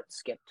part,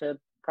 skip to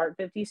part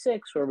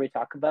 56 where we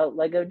talk about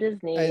Lego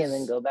Disney, and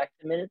then go back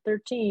to minute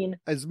 13.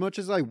 As much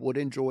as I would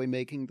enjoy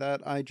making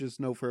that, I just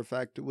know for a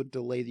fact it would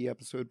delay the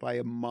episode by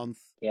a month.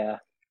 Yeah.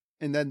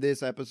 And then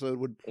this episode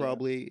would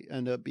probably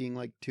end up being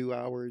like 2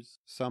 hours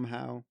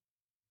somehow,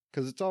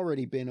 because it's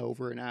already been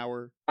over an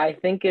hour. I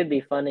think it'd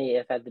be funny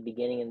if at the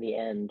beginning and the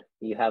end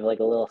you have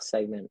like a little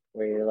segment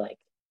where you're like,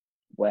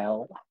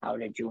 "Well, how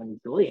did you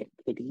enjoy it,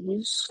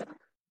 kiddies?"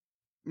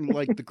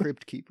 Like the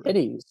Crypt Keeper.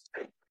 Kiddies.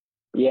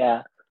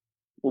 Yeah.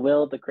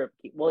 Will the Crypt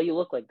Keeper. Well, you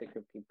look like the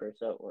Crypt Keeper,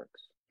 so it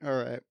works. All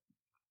right.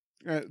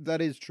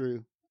 That is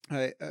true.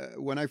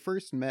 When I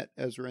first met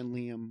Ezra and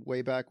Liam,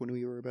 way back when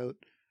we were about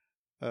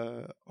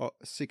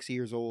 6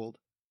 years old,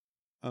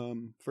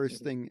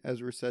 first thing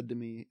Ezra said to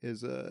me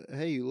is,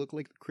 "Hey, you look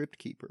like the Crypt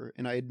Keeper,"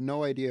 and I had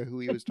no idea who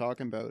he was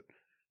talking about,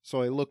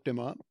 so I looked him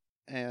up,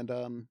 and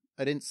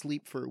I didn't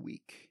sleep for a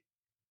week.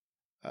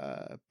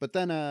 But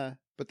then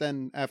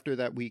after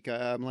that week,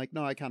 I'm like,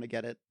 no, I kind of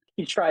get it.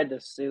 He tried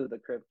to sue the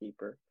Crypt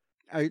Keeper.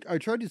 I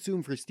tried to sue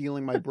him for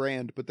stealing my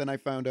brand, but then I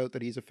found out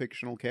that he's a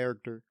fictional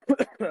character.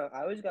 I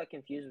always got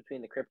confused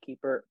between the Crypt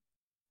Keeper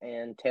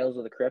and Tales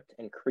of the Crypt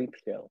and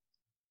Creepshow.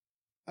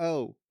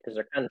 Oh, because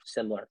they're kind of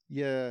similar.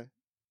 Yeah,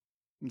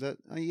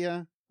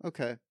 yeah,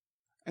 okay.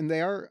 And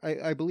they are,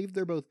 I believe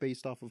they're both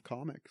based off of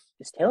comics.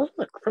 Is Tales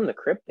from the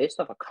Crypt based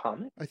off a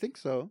comic? I think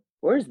so.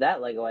 Where's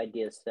that Lego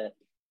idea set?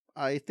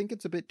 I think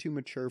it's a bit too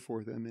mature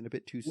for them and a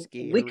bit too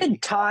scary.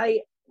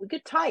 We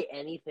could tie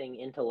anything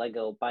into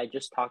Lego by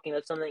just talking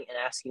about something and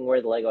asking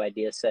where the Lego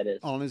idea set is.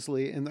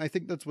 Honestly, and I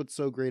think that's what's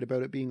so great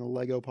about it being a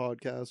Lego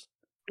podcast.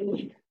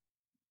 Where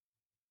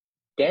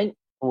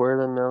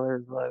the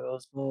Miller's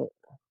Legos set?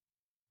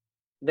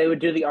 They would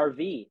do the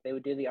RV.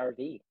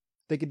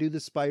 They could do the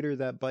spider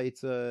that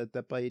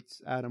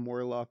bites Adam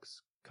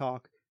Warlock's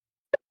cock.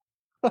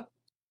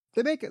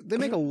 They make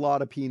a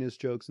lot of penis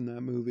jokes in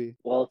that movie.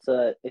 Well,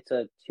 it's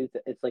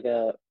like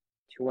a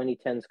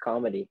 2010s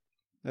comedy.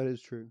 That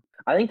is true.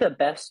 I think the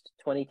best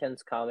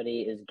 2010s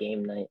comedy is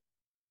Game Night.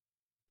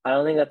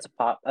 I think that's a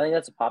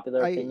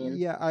popular opinion.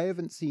 Yeah, I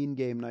haven't seen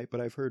Game Night,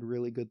 but I've heard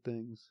really good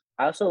things.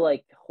 I also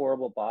like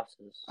Horrible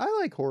Bosses. I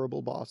like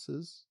Horrible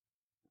Bosses,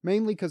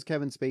 mainly because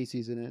Kevin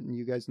Spacey's in it, and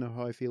you guys know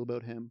how I feel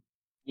about him.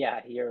 Yeah,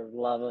 your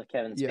love of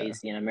Kevin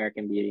Spacey and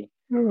American Beauty.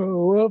 Oh,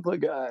 love the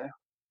guy.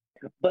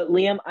 But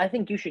Liam, I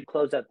think you should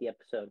close out the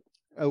episode.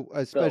 Oh,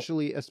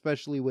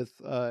 especially with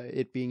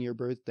it being your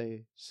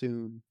birthday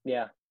soon.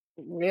 Yeah.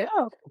 Yeah.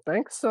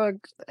 Thanks.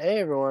 Hey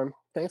everyone.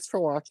 Thanks for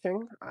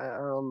watching.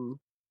 I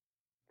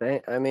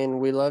mean,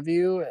 we love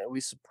you. We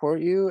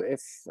support you.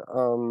 If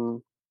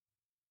you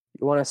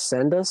want to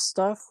send us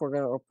stuff, we're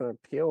gonna open a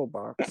PO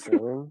box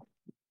soon.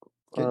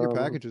 Get your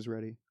packages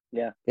ready.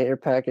 Yeah. Get your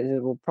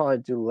packages. We'll probably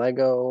do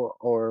Lego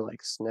or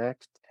like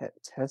snack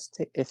test.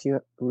 If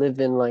you live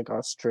in like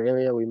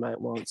Australia, we might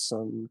want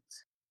some.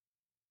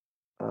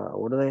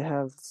 What do they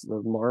have?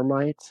 The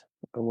Marmite.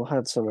 We'll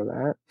have some of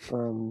that.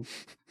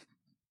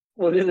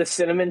 We'll do the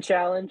cinnamon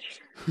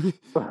challenge.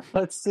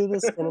 Let's do the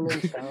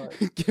cinnamon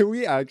challenge. Can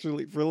we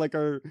actually for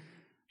the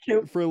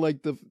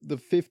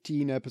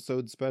 15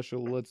 episode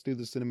special? Let's do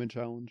the cinnamon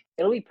challenge.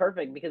 It'll be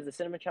perfect because the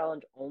cinnamon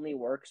challenge only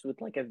works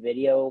with like a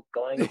video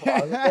going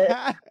along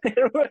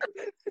with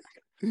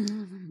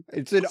it.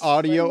 It's an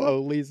audio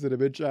only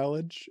cinnamon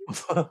challenge.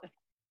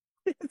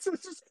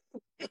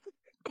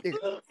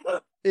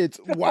 It's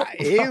wow,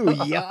 ew,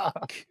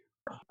 yuck.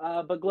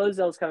 But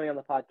Glozell's coming on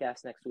the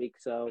podcast next week,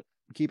 so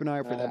keep an eye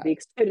out for that. Be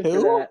excited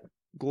for that.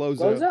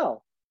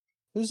 Glozell.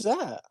 Who's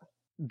that?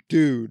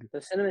 dude.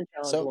 The cinnamon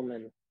challenge So-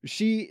 woman.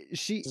 She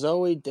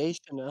Zoe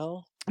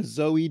Deschanel.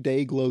 Zoe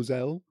Day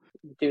Glozell.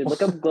 Dude,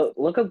 look up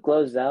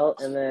Glozell,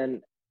 and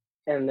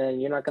then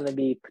you're not gonna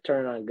be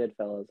turning on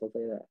Goodfellas. I'll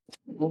tell you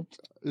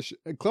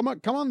that. Come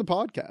on the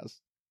podcast.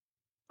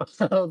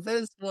 Oh,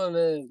 this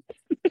woman.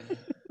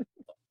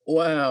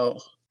 Wow.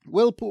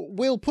 We'll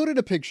put in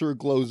a picture of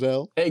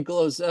Glozell. Hey,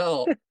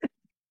 Glozell.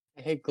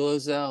 Hey,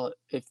 Glozell.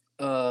 If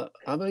how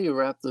about you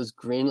wrap those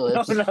green No,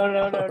 lips?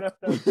 no.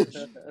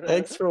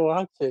 Thanks for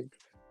watching.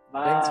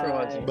 Bye. Thanks for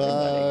watching.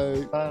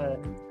 Bye.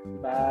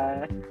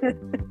 Bye.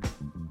 Bye.